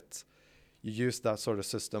you use that sort of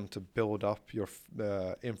system to build up your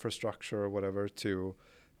infrastructure or whatever to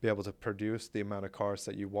be able to produce the amount of cars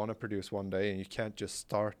that you want to produce one day, and you can't just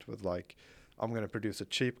start with like, I'm going to produce a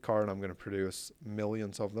cheap car and I'm going to produce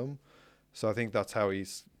millions of them. So I think that's how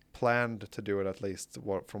he's planned to do it, at least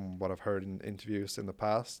from what I've heard in interviews in the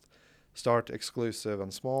past. Start exclusive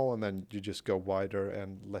and small, and then you just go wider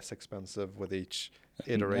and less expensive with each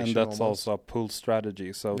iteration. And that's almost. also a pull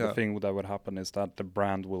strategy. So the thing that would happen is that the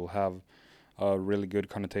brand will have really good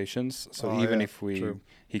connotations. So even if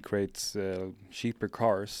he creates cheaper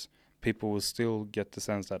cars, people will still get the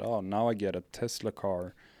sense that, now I get a Tesla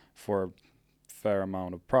car for a fair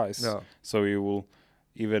amount of price. So you will,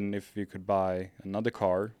 even if you could buy another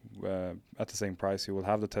car at the same price, you will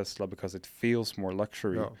have the Tesla because it feels more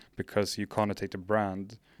luxury, because you connotate the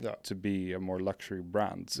brand to be a more luxury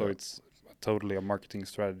brand. So it's totally a marketing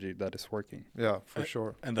strategy that is working. Yeah, for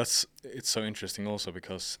sure. And it's so interesting also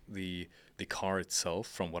because the car itself,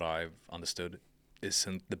 from what I've understood,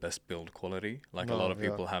 isn't the best build quality. Like a lot of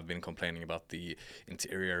people have been complaining about the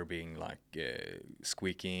interior being like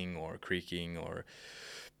squeaking or creaking, or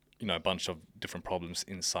a bunch of different problems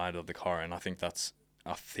inside of the car. And I think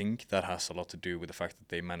that has a lot to do with the fact that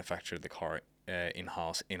they manufacture the car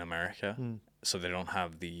in-house in America. So they don't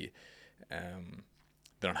have the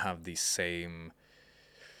same,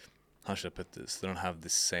 how should I put this? They don't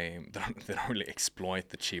really exploit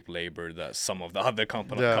the cheap labor that some of the other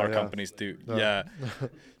car companies do.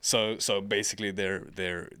 So basically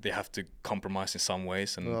they have to compromise in some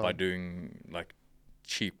ways, and by doing like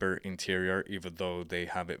cheaper interior, even though they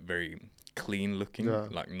have it very clean looking,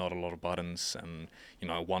 like not a lot of buttons and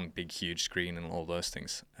one big huge screen and all those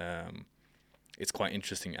things. It's quite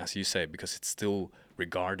interesting, as you say, because it's still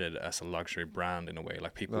regarded as a luxury brand in a way.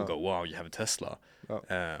 Like people go, wow, you have a Tesla,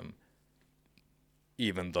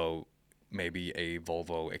 even though maybe a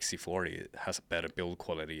Volvo XC40 has a better build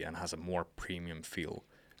quality and has a more premium feel.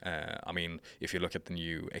 I mean, if you look at the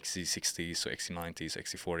new XC60s or XC90s,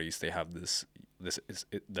 XC40s, they have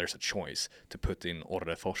there's a choice to put in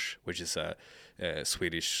Orrefors, which is a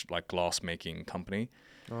Swedish like glass making company.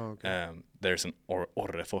 There's an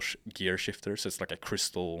Orrefors gear shifter, so it's like a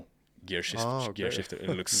crystal gear okay. shifter. It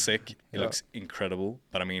looks sick. It Yeah. looks incredible.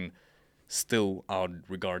 But I mean, still, I would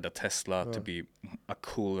regard a Tesla to Yeah. be a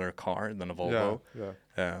cooler car than a Yeah. Volvo.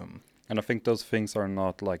 Yeah. And I think those things are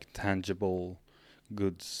not like tangible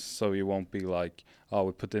goods, so you won't be like, oh,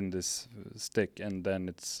 we put in this stick and then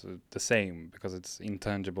it's the same, because it's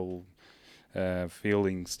intangible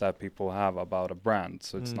feelings that people have about a brand.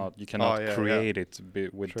 So it's not, you cannot Oh, yeah, create it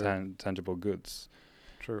with True. tangible goods.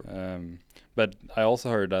 True. But I also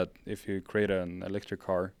heard that if you create an electric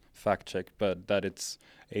car, fact check, but that it's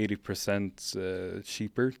 80%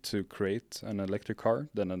 cheaper to create an electric car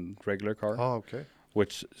than a regular car, Oh, okay.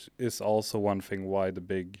 which is also one thing why the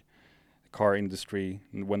big car industry,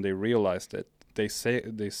 when they realized it, they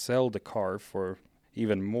sell the car for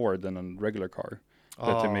even more than a regular car,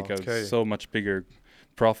 but they make a okay. so much bigger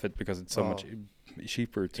profit because it's so much Oh.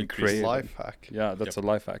 cheaper to Increase create. Life hack. Yeah, that's a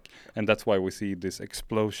life hack, and that's why we see this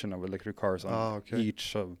explosion of electric cars on Okay.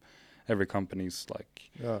 each of every company's like.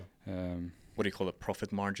 Yeah. What do you call it?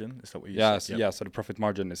 Profit margin? Is that what you Yes, said? yeah. So the profit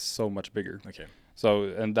margin is so much bigger. Okay. So,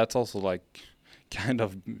 and that's also like kind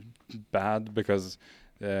of bad because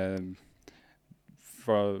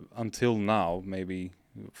for until now, maybe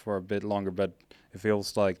for a bit longer, but it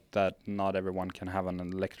feels like that not everyone can have an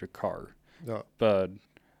electric car. Yeah. But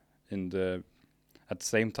at the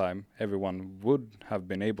same time, everyone would have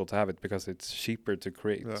been able to have it because it's cheaper to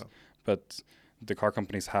create. Yeah. But the car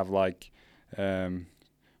companies have like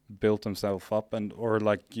built themselves up or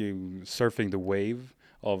like you surfing the wave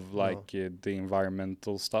of like the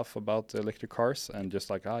environmental stuff about the electric cars, and just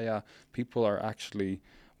like, people are actually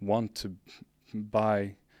want to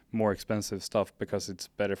buy more expensive stuff because it's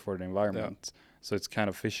better for the environment. So it's kind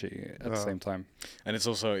of fishy at the same time. And it's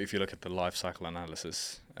also, if you look at the life cycle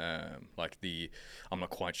analysis, I'm not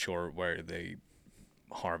quite sure where they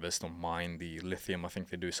harvest or mine the lithium. I think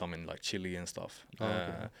they do some in like Chile and stuff.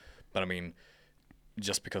 But I mean,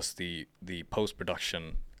 just because the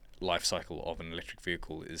post-production life cycle of an electric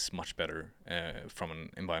vehicle is much better from an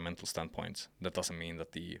environmental standpoint, that doesn't mean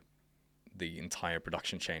that the entire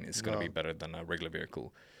production chain is going to be better than a regular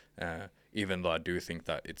vehicle. Even though I do think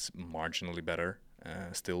that it's marginally better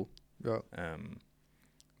still.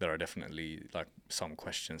 There are definitely like some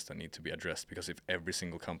questions that need to be addressed, because if every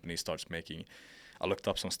single company starts making, I looked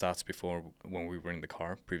up some stats before when we were in the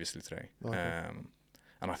car previously today,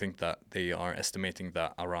 and I think that they are estimating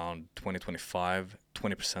that around 2025,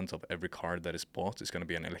 20% of every car that is bought is going to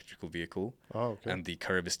be an electrical vehicle. And the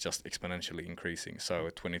curve is just exponentially increasing. So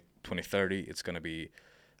 2030, it's going to be,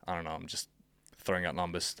 I don't know, I'm just throwing out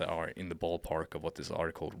numbers that are in the ballpark of what this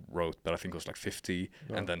article wrote, but I think it was like 50,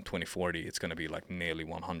 and then 2040, it's going to be like nearly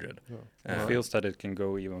 100. It feels that it can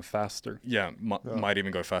go even faster. Might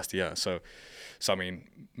even go faster, yeah. So I mean,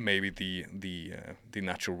 maybe the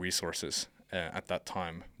natural resources at that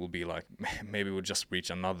time will be like, maybe we'll just reach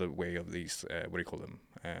another way of these, what do you call them?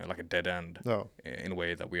 Like a dead end, in a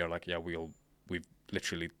way that we are like, we've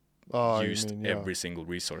literally used every single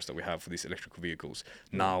resource that we have for these electrical vehicles.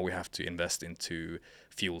 Now we have to invest into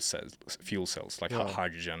fuel cells like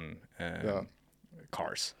hydrogen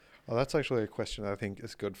cars. Well, that's actually a question I think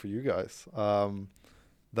is good for you guys,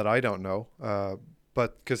 that I don't know.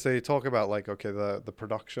 But because they talk about like, okay, the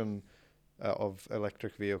production of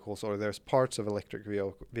electric vehicles, or there's parts of electric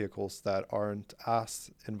vehicles that aren't as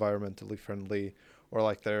environmentally friendly, or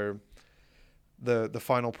like they're the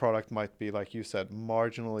final product might be, like you said,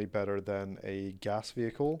 marginally better than a gas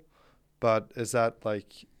vehicle. But is that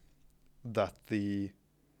like that the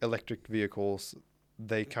electric vehicles,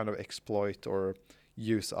 they kind of exploit or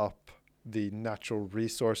use up the natural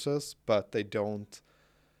resources, but they don't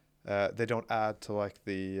add to like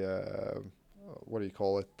the what do you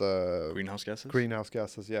call it, the Greenhouse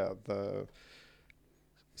gases,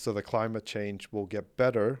 so the climate change will get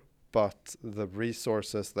better, but the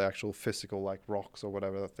resources, the actual physical, like rocks or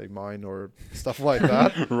whatever that they mine or stuff like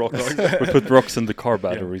that. Rocks. We put rocks in the car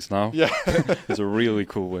batteries now. Yeah. It's a really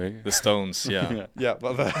cool way. The stones, Yeah,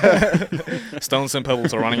 but stones and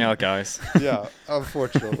pebbles are running out, guys. Yeah,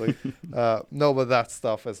 unfortunately. No, but that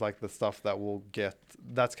stuff is like the stuff that will get,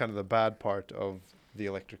 that's kind of the bad part of the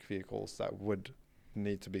electric vehicles that would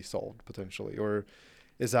need to be solved potentially. Or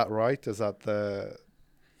is that right? Is that the...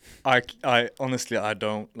 I honestly, I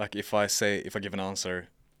don't, like, if I give an answer,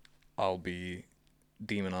 I'll be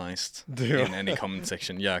demonized in any comment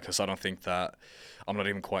section. Yeah, because I don't think that, I'm not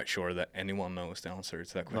even quite sure that anyone knows the answer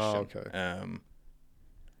to that question.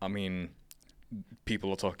 I mean,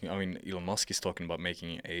 people are talking, Elon Musk is talking about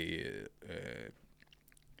making he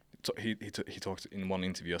talked in one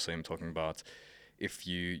interview, I saw him talking about if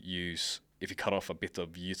you cut off a bit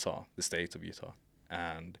of Utah, the state of Utah,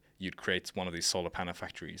 and you'd create one of these solar panel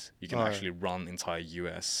factories. You can actually run entire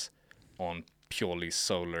US on purely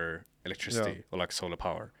solar electricity or like solar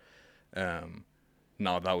power.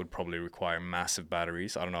 Now that would probably require massive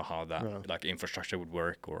batteries. I don't know how that like infrastructure would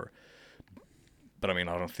work, but I mean,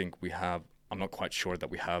 I don't think we have. I'm not quite sure that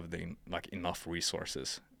we have the like enough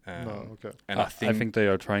resources. And I think they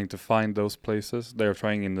are trying to find those places. They are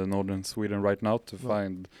trying in the northern Sweden right now to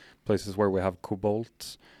find places where we have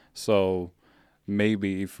cobalt. So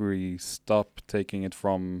maybe if we stop taking it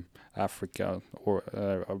from Africa, or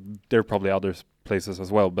there are probably other places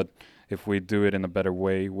as well, but if we do it in a better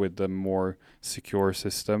way with a more secure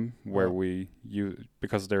system where we use,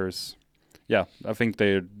 because there's, I think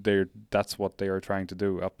that's what they are trying to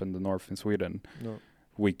do up in the north in Sweden.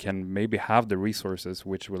 We can maybe have the resources,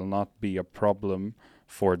 which will not be a problem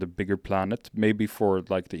for the bigger planet, maybe for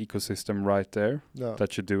like the ecosystem right there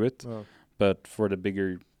that should do it, but for the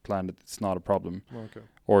bigger planet it's not a problem.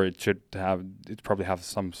 Or it probably have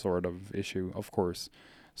some sort of issue, of course.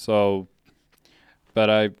 So but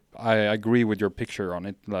I agree with your picture on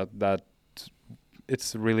it, that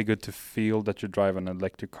it's really good to feel that you drive an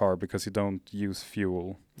electric car because you don't use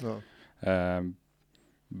fuel.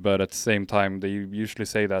 But at the same time, they usually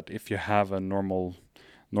say that if you have a normal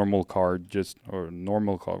car,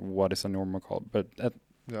 what is a normal car? But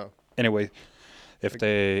anyway,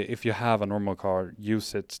 if you have a normal car,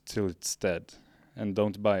 use it till it's dead, and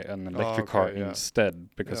don't buy an electric car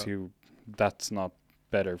instead, because that's not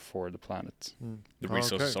better for the planet. The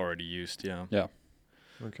resource is already used. Yeah.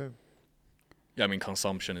 I mean,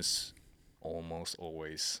 consumption is almost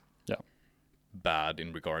always bad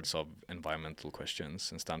in regards of environmental questions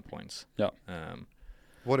and standpoints.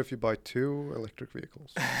 What if you buy 2 electric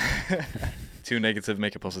vehicles? 2 negative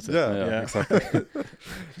make a positive. Yeah. Exactly.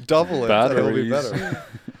 Double it, and it'll be better.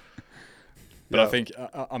 But I think,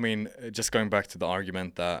 I mean, just going back to the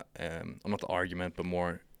argument that, not the argument, but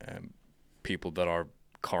more people that are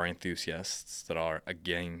car enthusiasts that are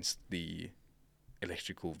against the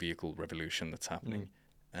electrical vehicle revolution that's happening.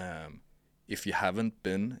 If you haven't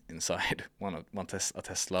been inside a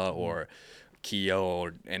Tesla or Kia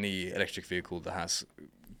or any electric vehicle that has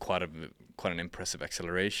quite an impressive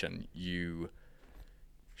acceleration, you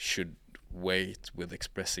should wait with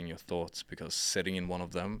expressing your thoughts, because sitting in one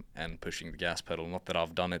of them and pushing the gas pedal, not that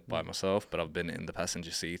I've done it by myself, but I've been in the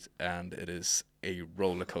passenger seat, and it is a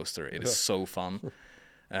roller coaster. It is so fun.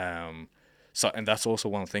 And that's also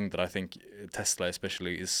one thing that I think Tesla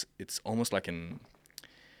especially it's almost like an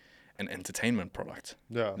entertainment product.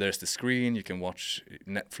 There's the screen, you can watch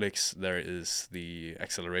Netflix, there is the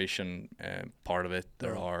acceleration part of it,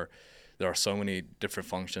 there are so many different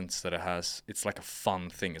functions that it has. It's like a fun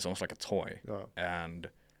thing, it's almost like a toy, and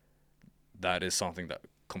that is something that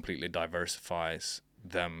completely diversifies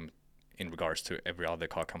them in regards to every other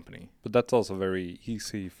car company. But that's also very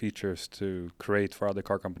easy features to create for other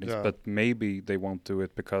car companies, but maybe they won't do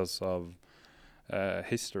it because of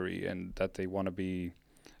history, and that they want to be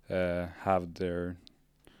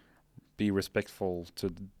be respectful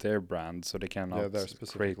to their brand, so they cannot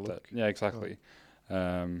create that. Yeah, exactly.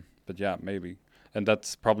 But maybe, and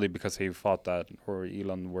that's probably because he thought that, or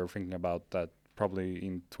Elon were thinking about that probably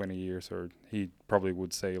in 20 years, or he probably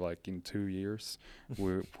would say like in 2 years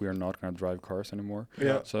we are not going to drive cars anymore.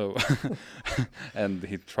 So and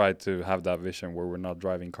he tried to have that vision where we're not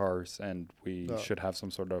driving cars and we should have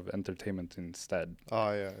some sort of entertainment instead.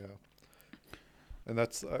 And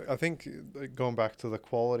that's, I think, going back to the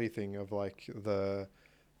quality thing of like the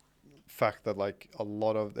fact that like a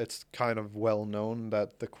lot of, it's kind of well known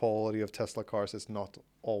that the quality of Tesla cars is not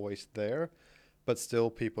always there, but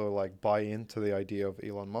still people like buy into the idea of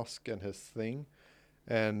Elon Musk and his thing.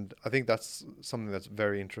 And I think that's something that's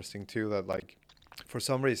very interesting too, that like for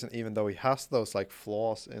some reason, even though he has those like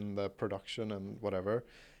flaws in the production and whatever,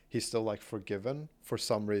 he's still like forgiven for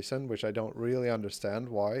some reason, which I don't really understand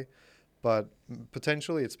why. But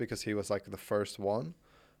potentially it's because he was like the first one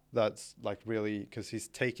that's like really, because he's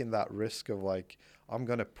taken that risk of like, I'm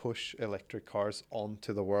going to push electric cars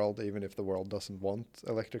onto the world, even if the world doesn't want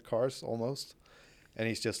electric cars almost. And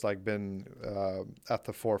he's just like been at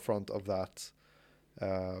the forefront of that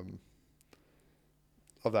and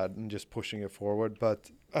just pushing it forward.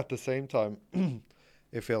 But at the same time,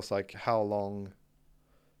 it feels like how long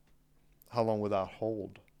will that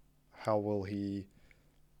hold? How will he...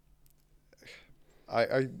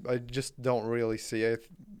 I just don't really see it.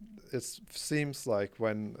 It seems like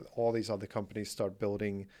when all these other companies start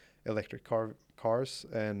building electric cars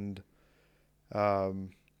and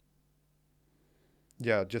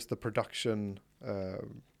just the production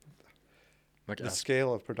like the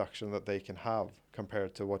scale of production that they can have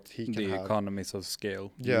compared to what he can The have. economies of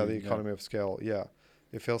scale. Yeah, the economy of scale. Yeah,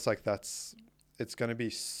 it feels like it's going to be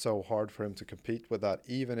so hard for him to compete with that,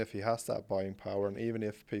 even if he has that buying power, and even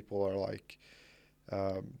if people are like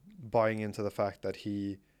buying into the fact that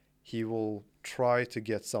he will try to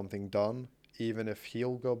get something done, even if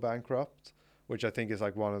he'll go bankrupt, which I think is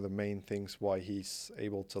like one of the main things why he's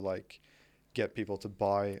able to like get people to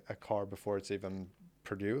buy a car before it's even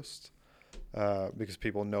produced, because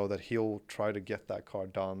people know that he'll try to get that car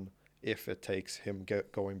done if it takes him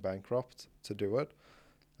going bankrupt to do it.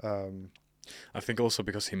 I think also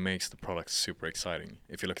because he makes the product super exciting.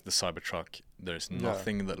 If you look at the Cybertruck, there's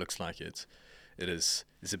nothing that looks like it. Is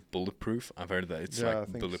it bulletproof? I've heard that it's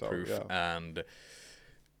like bulletproof, so, and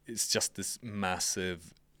it's just this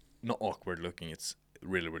massive, not awkward looking. It's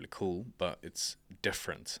really, really cool, but it's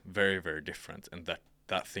different, very, very different, and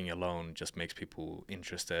that thing alone just makes people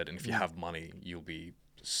interested. And if you have money, you'll be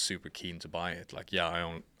super keen to buy it. Like, yeah,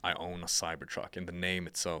 I own a Cybertruck, and the name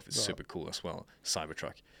itself is super cool as well,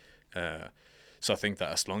 Cybertruck. So I think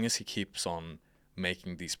that as long as he keeps on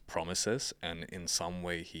making these promises, and in some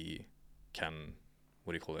way he can,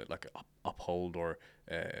 what do you call it, like uphold or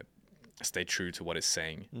stay true to what he's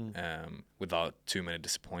saying, without too many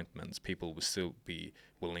disappointments, people will still be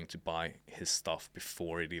willing to buy his stuff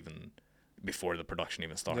before the production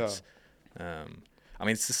even starts. I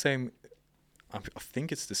mean, it's the same. I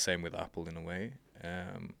think it's the same with Apple in a way.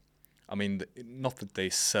 I mean, not that they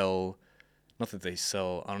sell. I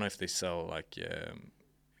don't know if they sell like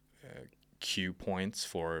Q points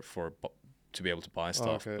for to be able to buy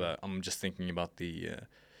stuff. Okay. But I'm just thinking about the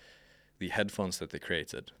headphones that they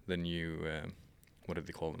created. The new what do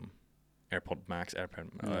they call them? AirPod Max,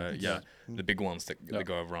 the big ones that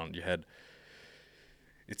go around your head.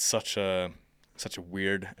 It's such a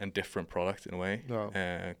weird and different product in a way,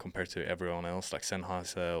 compared to everyone else, like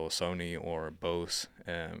Sennheiser or Sony or Bose.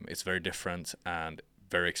 It's very different and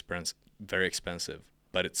very expensive,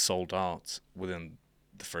 but it's sold out within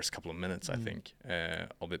the first couple of minutes, I think,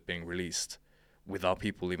 of it being released, without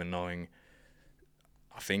people even knowing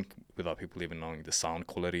the sound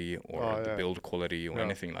quality or the build quality or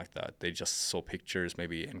anything like that. They just saw pictures,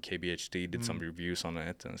 maybe NKBHD did some reviews on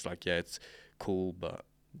it, and it's like, yeah, it's cool, but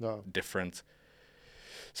different.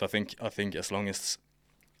 So I think as long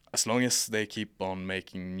as they keep on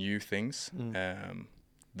making new things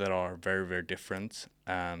that are very, very different,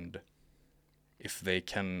 and if they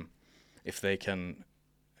can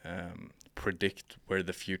predict where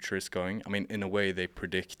the future is going. I mean, in a way, they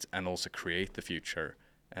predict and also create the future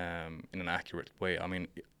in an accurate way. I mean,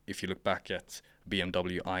 if you look back at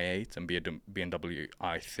BMW i8 and BMW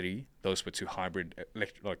i3, those were two hybrid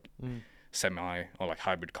semi or like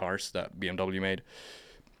hybrid cars that BMW made.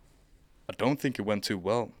 I don't think it went too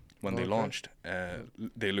well when they launched.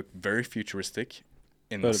 They look very futuristic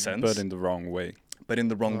in a sense, but in the wrong way.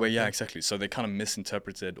 Yeah, exactly. So they kind of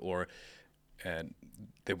misinterpreted, or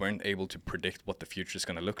they weren't able to predict what the future is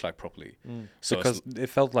going to look like properly. So because it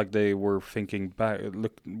felt like they were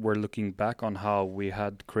looking back on how we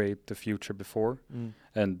had created the future before,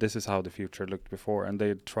 and this is how the future looked before, and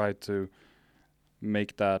they tried to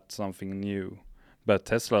make that something new. But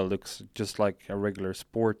Tesla looks just like a regular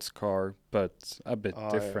sports car, but a bit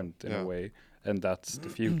different in a way, and that's the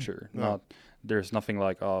future. There's nothing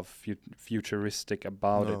like futuristic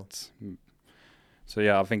about it. So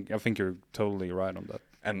yeah, I think you're totally right on that.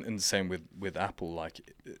 And the same with Apple, like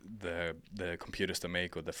the computers they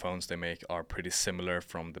make or the phones they make are pretty similar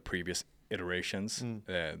from the previous iterations.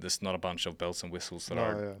 There's not a bunch of bells and whistles that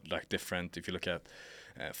are like different. If you look at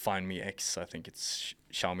Find Me X, I think it's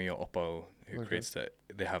Xiaomi or Oppo who creates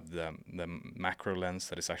they have the macro lens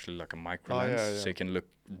that is actually like a micro lens, so you can look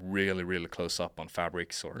really, really close up on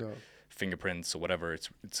fabrics or fingerprints or whatever.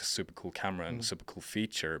 It's a super cool camera and a super cool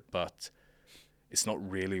feature, but it's not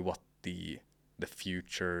really what the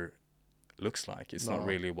future looks like. It's not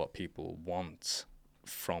really what people want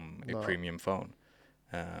from a premium phone.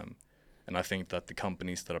 And I think that the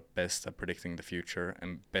companies that are best at predicting the future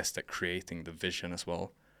and best at creating the vision as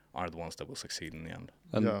well are the ones that will succeed in the end.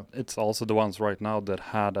 And it's also the ones right now that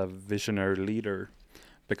had a visionary leader,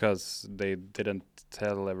 because they didn't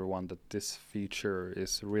tell everyone that this feature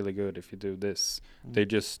is really good if you do this. They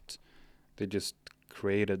just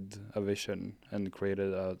created a vision and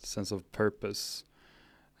created a sense of purpose,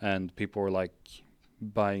 and people were like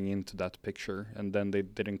buying into that picture, and then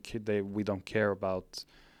we don't care about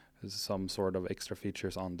some sort of extra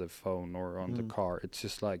features on the phone or on the car. It's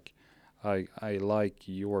just like, I like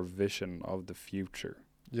your vision of the future.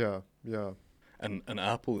 And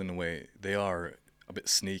Apple, in a way, they are a bit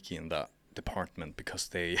sneaky in that department, because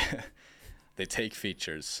they they take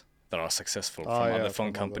features that are successful Ah, from yeah, other phone from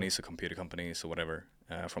other- companies or computer companies or whatever,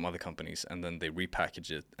 from other companies, and then they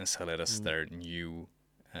repackage it and sell it as their new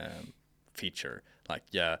feature. Like,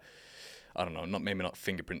 yeah, I don't know, maybe not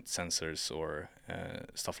fingerprint sensors or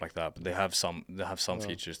stuff like that, but they have some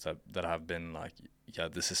features that have been like, yeah,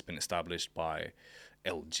 this has been established by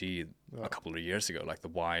LG a couple of years ago, like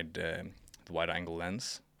the wide angle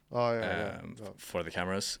lens Oh yeah, for the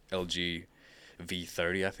cameras. LG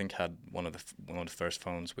V30, I think, had one of the first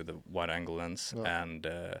phones with a wide angle lens, and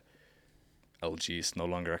LG is no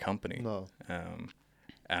longer a company. No.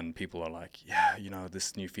 And people are like, yeah, you know,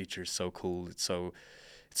 this new feature is so cool, it's so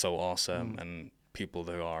awesome, and people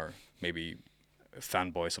that are maybe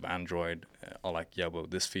fanboys of Android are like, yeah, well,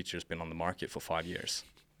 this feature's been on the market for 5 years.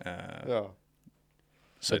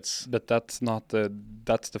 So but that's not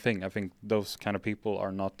that's the thing. I think those kind of people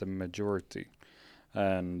are not the majority,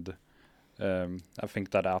 and I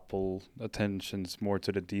think that Apple attention's more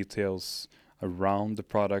to the details around the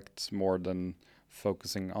products more than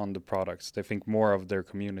focusing on the products. They think more of their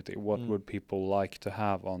community. What would people like to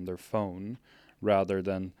have on their phone, rather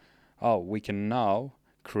than, oh, we can now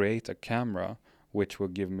create a camera which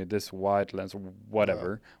will give me this wide lens,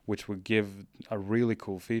 whatever, which will give a really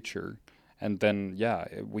cool feature. And then, yeah,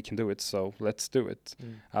 we can do it, so let's do it.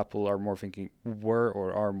 Apple are more thinking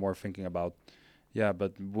about, yeah,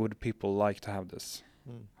 but would people like to have this?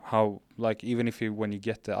 How, like, even if when you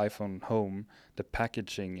get the iPhone home, the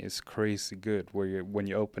packaging is crazy good. Where when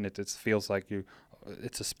you open it, it feels like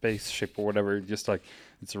it's a spaceship or whatever. Just like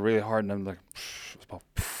it's really hard, and I'm like,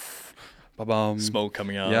 smoke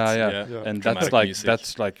coming out. Yeah. And dramatic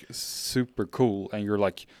that's like super cool, and you're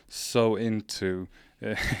like so into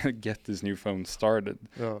get this new phone started.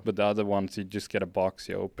 But the other ones, you just get a box,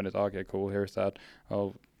 you open it, okay, cool, here's that.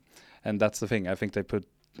 Oh, and that's the thing. I think they put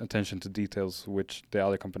attention to details which the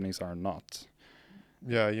other companies are not.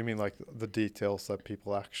 Yeah, you mean like the details that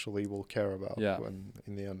people actually will care about when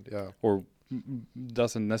in the end, Or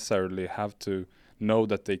doesn't necessarily have to know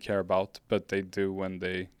that they care about, but they do when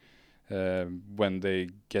they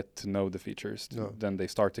get to know the features. Then they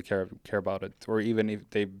start to care about it. Or even if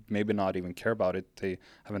they maybe not even care about it, they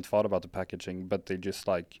haven't thought about the packaging, but they just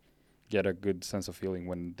like get a good sense of feeling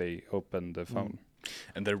when they open the phone.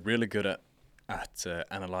 And they're really good at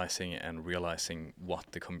analyzing and realizing what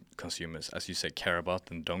the consumers, as you say, care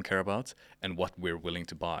about and don't care about, and what we're willing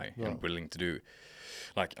to buy and willing to do.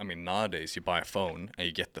 Like, I mean, nowadays you buy a phone and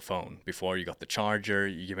you get the phone. Before, you got the charger,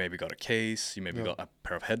 you maybe got a case, you maybe got a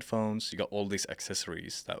pair of headphones, you got all these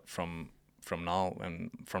accessories that from now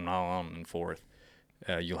on and forth,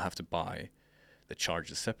 you'll have to buy the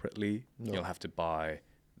charger separately. You'll have to buy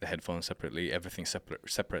the headphones separately, everything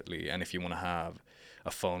separately. And if you want to have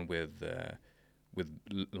a phone with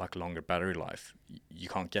like longer battery life, you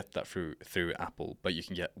can't get that through Apple, but you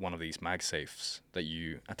can get one of these MagSafes that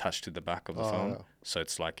you attach to the back of the phone. So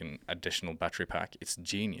it's like an additional battery pack. It's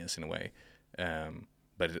genius in a way,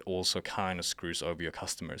 but it also kind of screws over your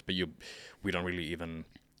customers. But we don't really even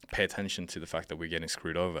pay attention to the fact that we're getting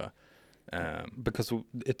screwed over. Because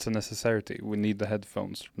it's a necessity. We need the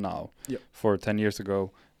headphones now. For 10 years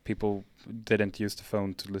ago, people didn't use the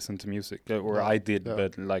phone to listen to music, or I did,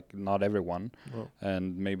 but like not everyone.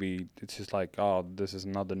 And maybe it's just like, oh, this is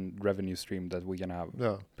another revenue stream that we can have,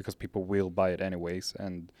 because people will buy it anyways,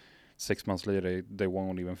 and 6 months later they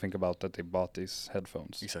won't even think about that they bought these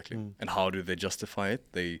headphones. Exactly. And how do they justify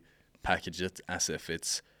it? They package it as if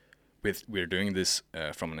we're doing this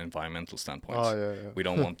from an environmental standpoint. We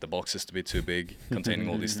don't want the boxes to be too big, containing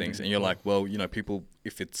all these things. And you're like, well, you know, people,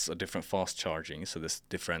 if it's a different fast charging, so there's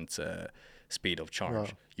different speed of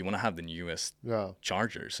charge, you want to have the newest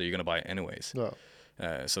charger, so you're going to buy it anyways.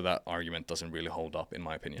 So that argument doesn't really hold up, in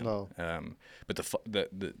my opinion. But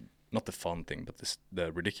the not the fun thing, but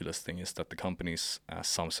the ridiculous thing is that the companies,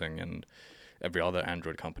 Samsung and every other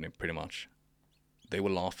Android company, pretty much, they were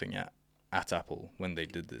laughing at Apple when they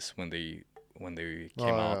did this, when they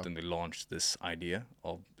came out and they launched this idea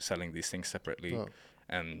of selling these things separately,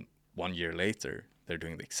 and 1 year later they're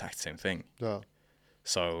doing the exact same thing.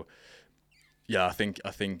 So yeah,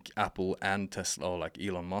 I think Apple and Tesla, or like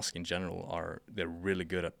Elon Musk in general, they're really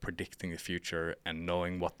good at predicting the future and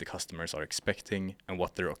knowing what the customers are expecting and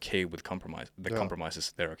what they're okay with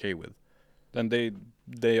compromises they're okay with. Then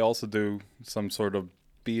they also do some sort of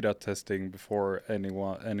beta testing before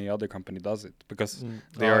any other company does it, because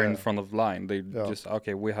they are in front of line. They just,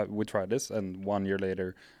 okay, we tried this, and 1 year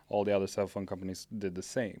later all the other cell phone companies did the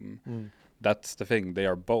same. That's the thing. They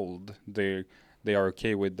are bold. They are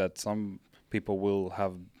okay with that. Some people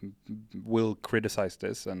will criticize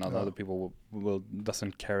this, and other people will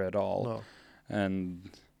doesn't care at all.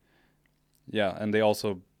 And Yeah, and they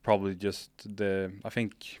also probably just I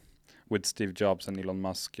think with Steve Jobs and Elon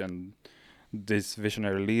Musk and these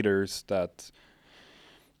visionary leaders, that's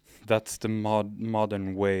the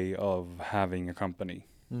modern way of having a company.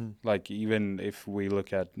 Like, even if we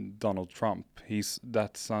look at Donald Trump,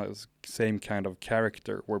 that's same kind of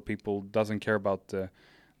character where people doesn't care about the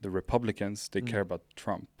Republicans, they care about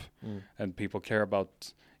Trump, and people care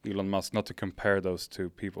about Elon Musk. Not to compare those two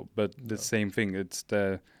people, but the same thing. It's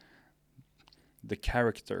the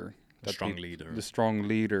character, The strong leader. the strong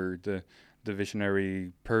leader, the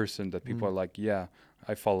visionary person that people are like, yeah,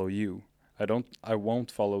 I follow you. I won't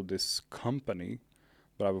follow this company,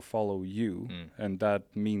 but I will follow you, and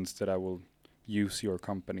that means that I will use your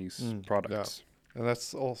company's products. Yeah. And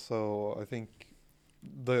that's also, I think,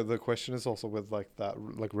 the question is also with like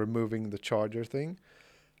that, like removing the charger thing.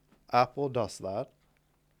 Apple does that.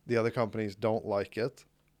 The other companies don't like it,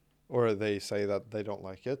 or they say that they don't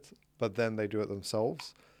like it, but then they do it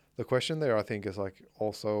themselves. The question there, I think, is like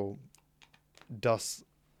also, does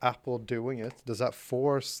Apple doing it, does that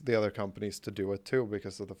force the other companies to do it too?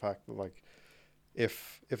 Because of the fact that, like,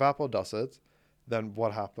 if Apple does it, then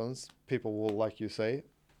what happens? People will, like you say,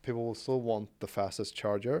 people will still want the fastest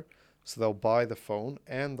charger, so they'll buy the phone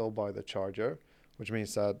and they'll buy the charger, which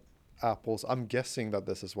means that I'm guessing that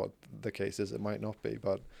this is what the case is. It might not be,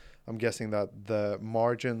 but I'm guessing that the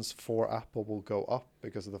margins for Apple will go up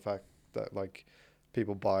because of the fact that, like,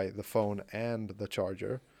 people buy the phone and the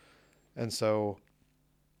charger. And so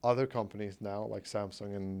other companies now, like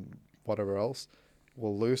Samsung and whatever else,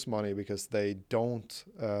 will lose money because they don't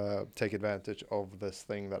take advantage of this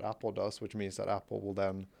thing that Apple does, which means that Apple will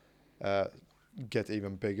then get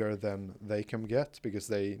even bigger than they can get, because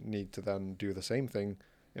they need to then do the same thing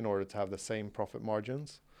in order to have the same profit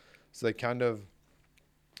margins. So they kind of,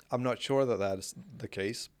 I'm not sure that that is the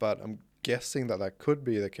case, but I'm guessing that that could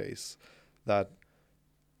be the case, that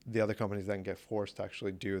the other companies then get forced to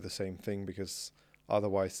actually do the same thing, because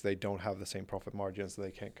otherwise they don't have the same profit margins.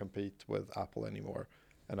 They can't compete with Apple anymore,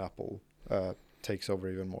 and Apple takes over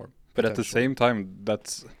even more. But at the same time,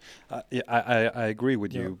 that's I agree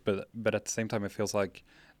with you. But at the same time, it feels like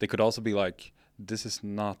they could also be like, this is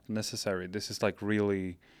not necessary. This is like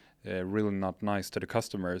really not nice to the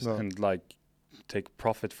customers, and like take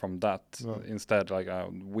profit from that instead. Like,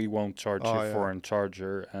 we won't charge you for a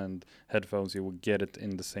charger and headphones. You will get it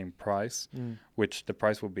in the same price, which the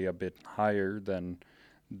price will be a bit higher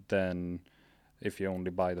than if you only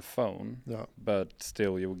buy the phone. But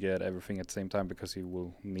still, you will get everything at the same time because you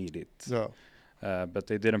will need it. But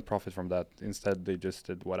they didn't profit from that. Instead, they just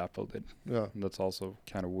did what Apple did. And that's also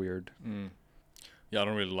kind of weird. Yeah, I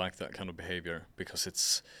don't really like that kind of behavior, because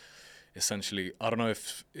it's essentially, I don't know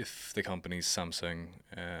if the companies Samsung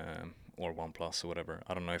or OnePlus or whatever,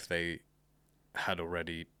 I don't know if they had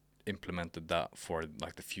already implemented that for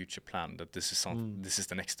like the future plan, that this is this is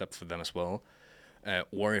the next step for them as well,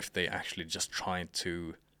 or if they actually just tried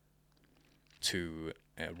to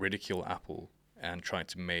ridicule Apple and try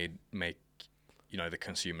to make the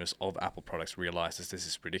consumers of Apple products realize that this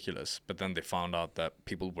is ridiculous. But then they found out that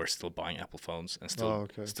people were still buying Apple phones, and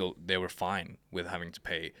still they were fine with having to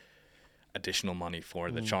pay additional money for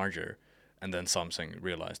the charger. And then Samsung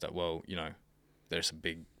realized that, well, there's a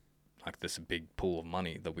big pool of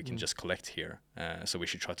money that we can just collect here, so we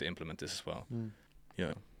should try to implement this as well.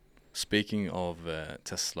 Yeah. Speaking of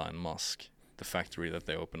Tesla and Musk, the factory that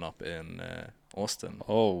they opened up in Austin.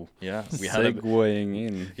 Oh, yeah, we segueing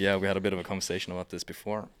in. Yeah, we had a bit of a conversation about this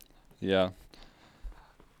before. Yeah.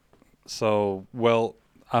 So, well,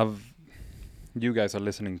 you guys are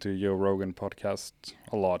listening to Joe Rogan podcast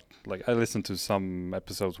a lot. Like, I listen to some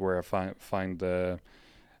episodes where I find the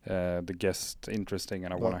guest interesting,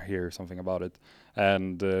 and I want to hear something about it.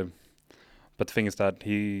 And but the thing is that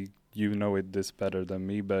you know this better than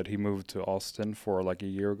me, but he moved to Austin for like a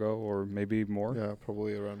year ago, or maybe more. Yeah,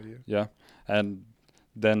 probably around a year. Yeah, and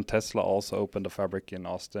then Tesla also opened a fabric in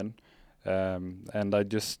Austin. And I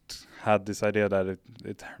just had this idea that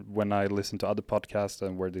it when I listened to other podcasts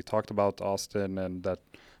and where they talked about Austin, and that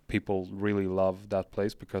people really love that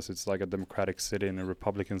place because it's like a democratic city in a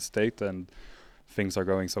Republican state, and things are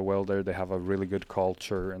going so well there. They have a really good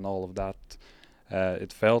culture and all of that.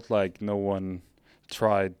 It felt like no one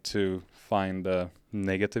tried to find a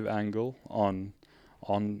negative angle on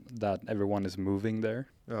that everyone is moving there.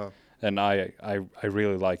 And I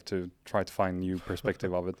really like to try to find new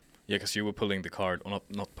perspective of it. Yeah, because you were pulling the card, or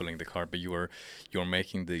not pulling the card, but you're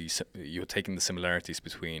taking the similarities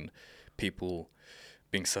between people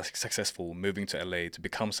being successful, moving to LA to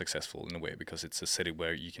become successful in a way, because it's a city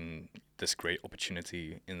where there's great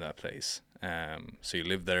opportunity in that place. So you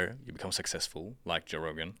live there, you become successful, like Joe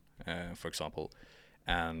Rogan, for example,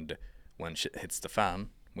 and when shit hits the fan,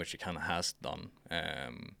 which it kind of has done,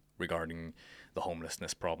 regarding the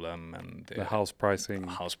homelessness problem and The house pricing.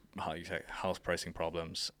 house pricing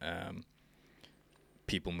problems,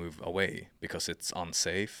 people move away because it's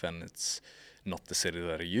unsafe and it's not the city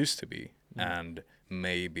that it used to be. And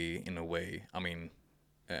maybe in a way, I mean,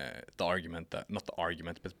 the argument that, not the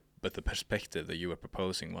argument, but the perspective that you were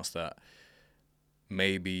proposing was that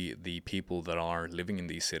maybe the people that are living in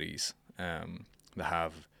these cities, that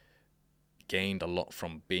have gained a lot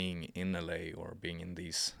from being in LA or being in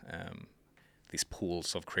these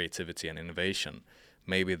pools of creativity and innovation,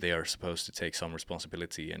 maybe they are supposed to take some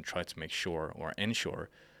responsibility and try to make sure or ensure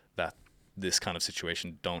that this kind of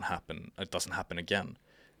situation doesn't happen again.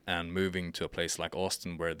 And moving to a place like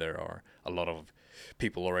Austin, where there are a lot of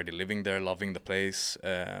people already living there, loving the place,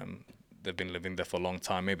 they've been living there for a long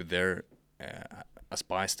time. Maybe they're as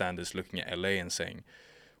bystanders looking at LA and saying,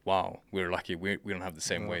 "Wow, we're lucky. We don't have the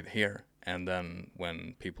same way here." And then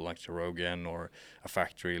when people like Joe Rogan or a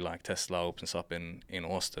factory like Tesla opens up in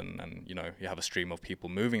Austin, and you have a stream of people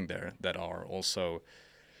moving there that are also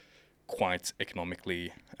quite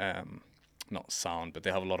economically not sound, but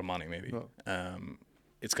they have a lot of money maybe.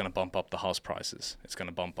 It's going to bump up the house prices. It's going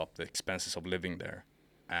to bump up the expenses of living there,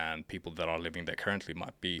 and people that are living there currently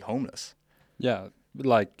might be homeless. Yeah,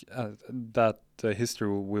 like that history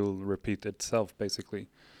will repeat itself basically.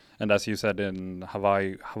 And as you said, in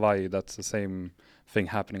Hawaii, that's the same thing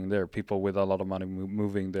happening there. People with a lot of money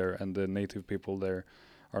moving there, and the native people there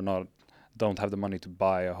don't have the money to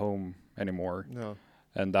buy a home anymore. No.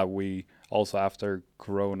 And that we also, after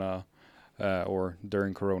Corona or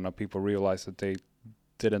during Corona, people realized that they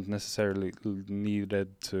didn't necessarily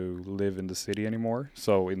needed to live in the city anymore.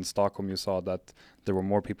 So in Stockholm, you saw that there were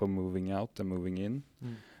more people moving out than moving in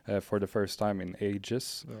for the first time in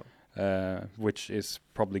ages. Yeah. Which is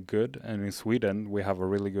probably good. And in Sweden, we have a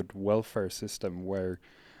really good welfare system where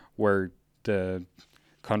the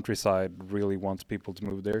countryside really wants people to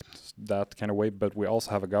move there that kind of way. But we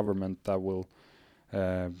also have a government that will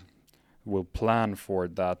plan for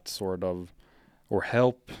that sort of, or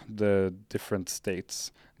help the different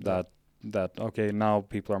states that okay, now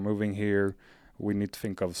people are moving here. We need to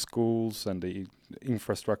think of schools and the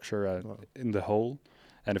infrastructure in the whole.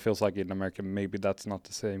 And it feels like in America, maybe that's not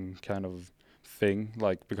the same kind of thing,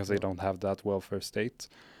 like because they don't have that welfare state,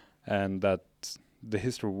 and that the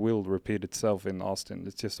history will repeat itself in Austin.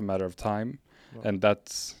 It's just a matter of time. And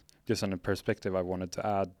that's just a perspective I wanted to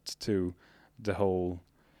add to the whole,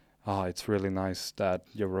 it's really nice that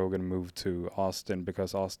Joe Rogan moved to Austin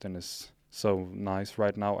because Austin is so nice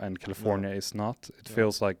right now and California is not. It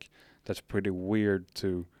feels like that's pretty weird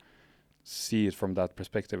to see it from that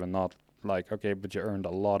perspective and not like, okay, but you earned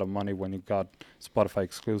a lot of money when you got Spotify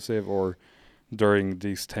exclusive or during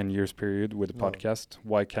these 10 years period with the podcast.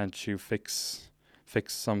 Why can't you fix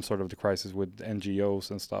some sort of the crisis with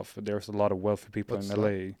NGOs and stuff? There's a lot of wealthy people in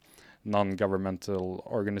LA, non-governmental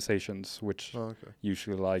organizations, which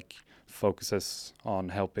usually like focuses on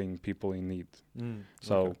helping people in need.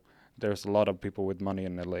 So there's a lot of people with money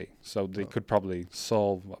in LA. So they could probably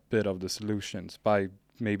solve a bit of the solutions by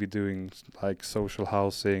maybe doing like social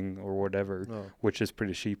housing or whatever, which is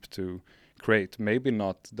pretty cheap to create. Maybe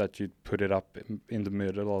not that you put it up in the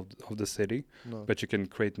middle of the city, but you can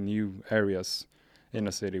create new areas in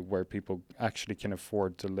a city where people actually can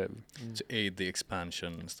afford to live. To aid the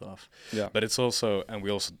expansion and stuff. Yeah. But it's also, and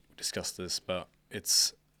we also discussed this, but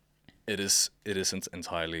it isn't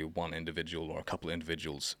entirely one individual or a couple of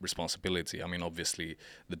individuals' responsibility. I mean, obviously,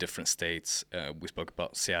 the different states. We spoke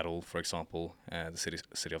about Seattle, for example, the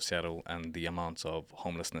city of Seattle, and the amount of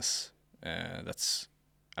homelessness that's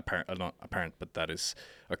not apparent, but that is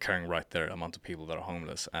occurring right there. Amount of people that are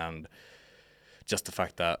homeless, and just the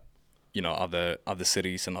fact that other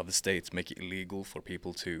cities and other states make it illegal for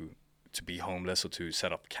people to be homeless or to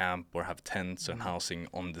set up camp or have tents and housing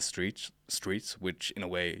on the streets, which in a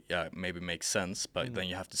way, maybe makes sense, but then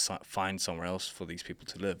you have to find somewhere else for these people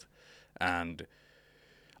to live. And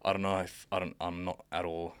I don't know I'm not at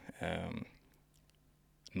all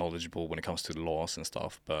knowledgeable when it comes to the laws and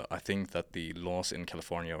stuff, but I think that the laws in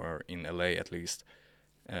California or in LA at least,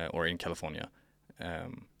 or in California,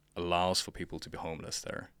 allows for people to be homeless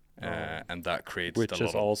there. And that creates which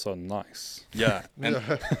is also nice. Yeah, and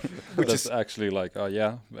which is actually like,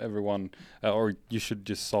 everyone, or you should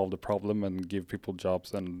just solve the problem and give people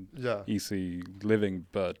jobs and easy living.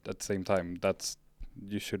 But at the same time,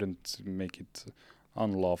 you shouldn't make it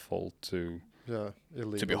unlawful to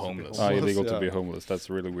be homeless. Illegal to be homeless.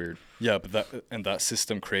 That's really weird. Yeah, but that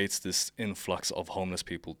system creates this influx of homeless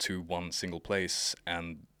people to one single place,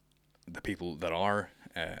 and the people that are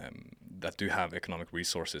that do have economic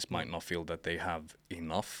resources might not feel that they have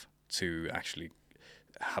enough to actually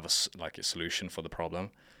have a solution for the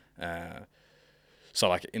problem. So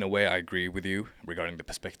like in a way, I agree with you regarding the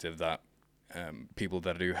perspective that people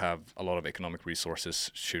that do have a lot of economic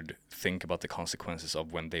resources should think about the consequences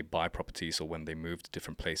of when they buy properties or when they move to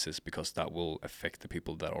different places, because that will affect the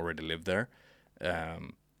people that already live there.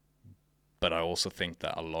 But I also think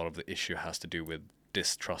that a lot of the issue has to do with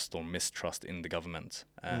distrust or mistrust in the government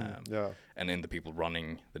and in the people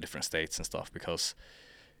running the different states and stuff. Because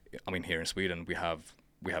I mean, here in Sweden, we have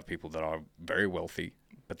people that are very wealthy,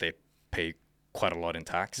 but they pay quite a lot in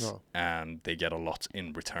tax, and they get a lot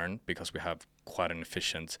in return because we have quite an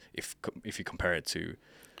efficient. If you compare it to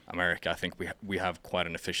America, I think we have quite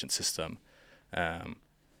an efficient system.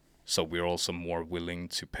 So we're also more willing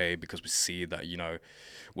to pay because we see that, you know,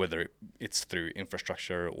 whether it's through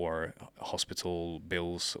infrastructure or hospital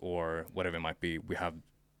bills or whatever it might be, we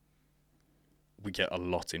get a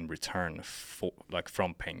lot in return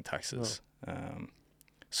from paying taxes.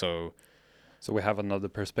 So we have another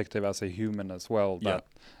perspective as a human as well, that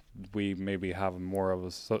we maybe have more of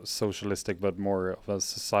a socialistic but more of a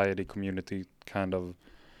society community kind of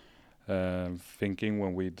thinking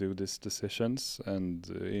when we do these decisions. And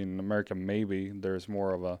in America, maybe there's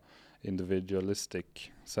more of a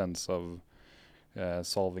individualistic sense of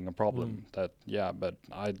solving a problem. That but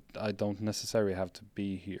I don't necessarily have to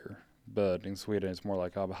be here. But in Sweden, it's more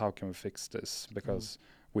like, how can we fix this? Because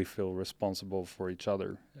we feel responsible for each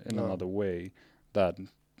other in another way that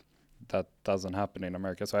doesn't happen in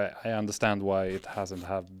America. So I understand why it hasn't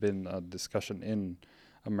been a discussion in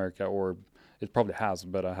America, or it probably has,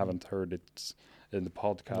 but I haven't heard it in the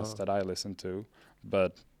podcast that I listen to.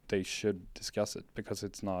 But they should discuss it, because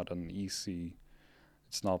it's not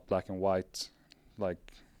it's not black and white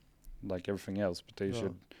like everything else. But they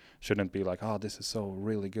shouldn't be like, this is so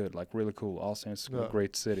really good, like really cool. Austin is a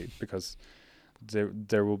great city, because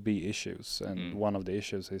there will be issues, and one of the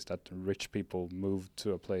issues is that rich people move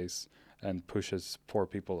to a place and pushes poor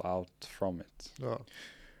people out from it.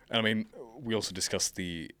 I mean, we also discussed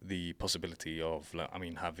the possibility of, I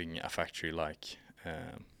mean, having a factory like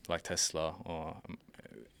Tesla, or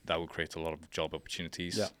that would create a lot of job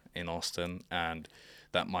opportunities in Austin, and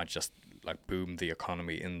that might just like boom the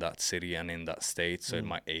economy in that city and in that state. So it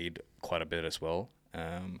might aid quite a bit as well.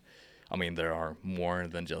 I mean, there are more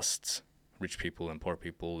than just rich people and poor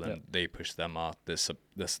people, and they push them out. There's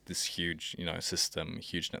this huge, you know, system,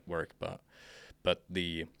 huge network, but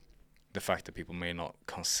the fact that people may not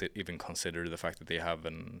even consider the fact that they have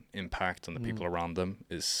an impact on the people around them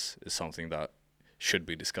is something that should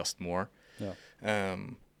be discussed more.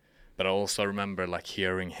 But I also remember like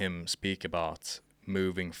hearing him speak about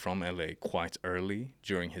moving from LA quite early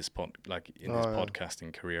during his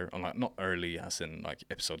podcasting career. Like, not early as in like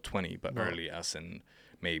episode 20, but early as in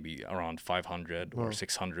maybe around 500 or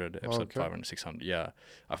 600, episode 500, 600. Yeah,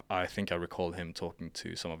 I think I recall him talking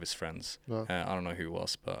to some of his friends. I don't know who it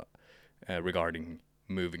was, but regarding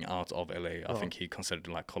moving out of LA, I think he considered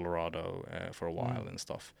like Colorado for a while and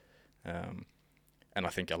stuff. And I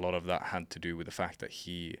think a lot of that had to do with the fact that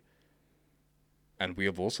and we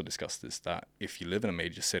have also discussed this, that if you live in a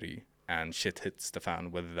major city and shit hits the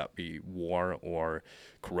fan, whether that be war or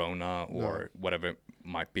corona or whatever it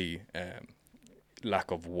might be,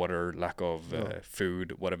 lack of water, lack of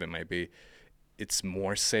food, whatever it may be, it's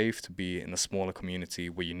more safe to be in a smaller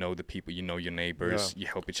community where you know the people, you know your neighbors, you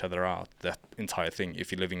help each other out, that entire thing.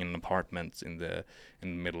 If you're living in an apartment in the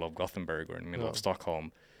middle of Gothenburg or in the middle of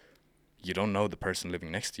Stockholm, you don't know the person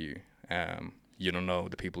living next to you. You don't know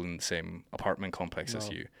the people in the same apartment complex as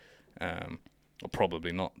you, or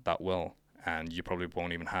probably not that well, and you probably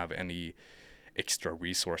won't even have any extra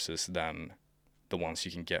resources than the ones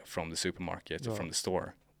you can get from the supermarket or from the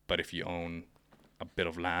store. But if you own a bit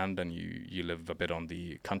of land and you live a bit on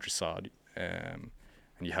the countryside, and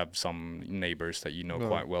you have some neighbors that you know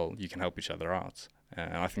quite well, you can help each other out.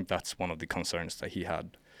 And I think that's one of the concerns that he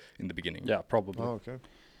had in the beginning. Yeah, probably. Okay.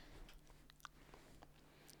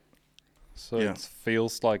 So it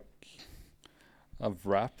feels like a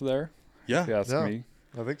wrap there. Yeah. If you ask me. I think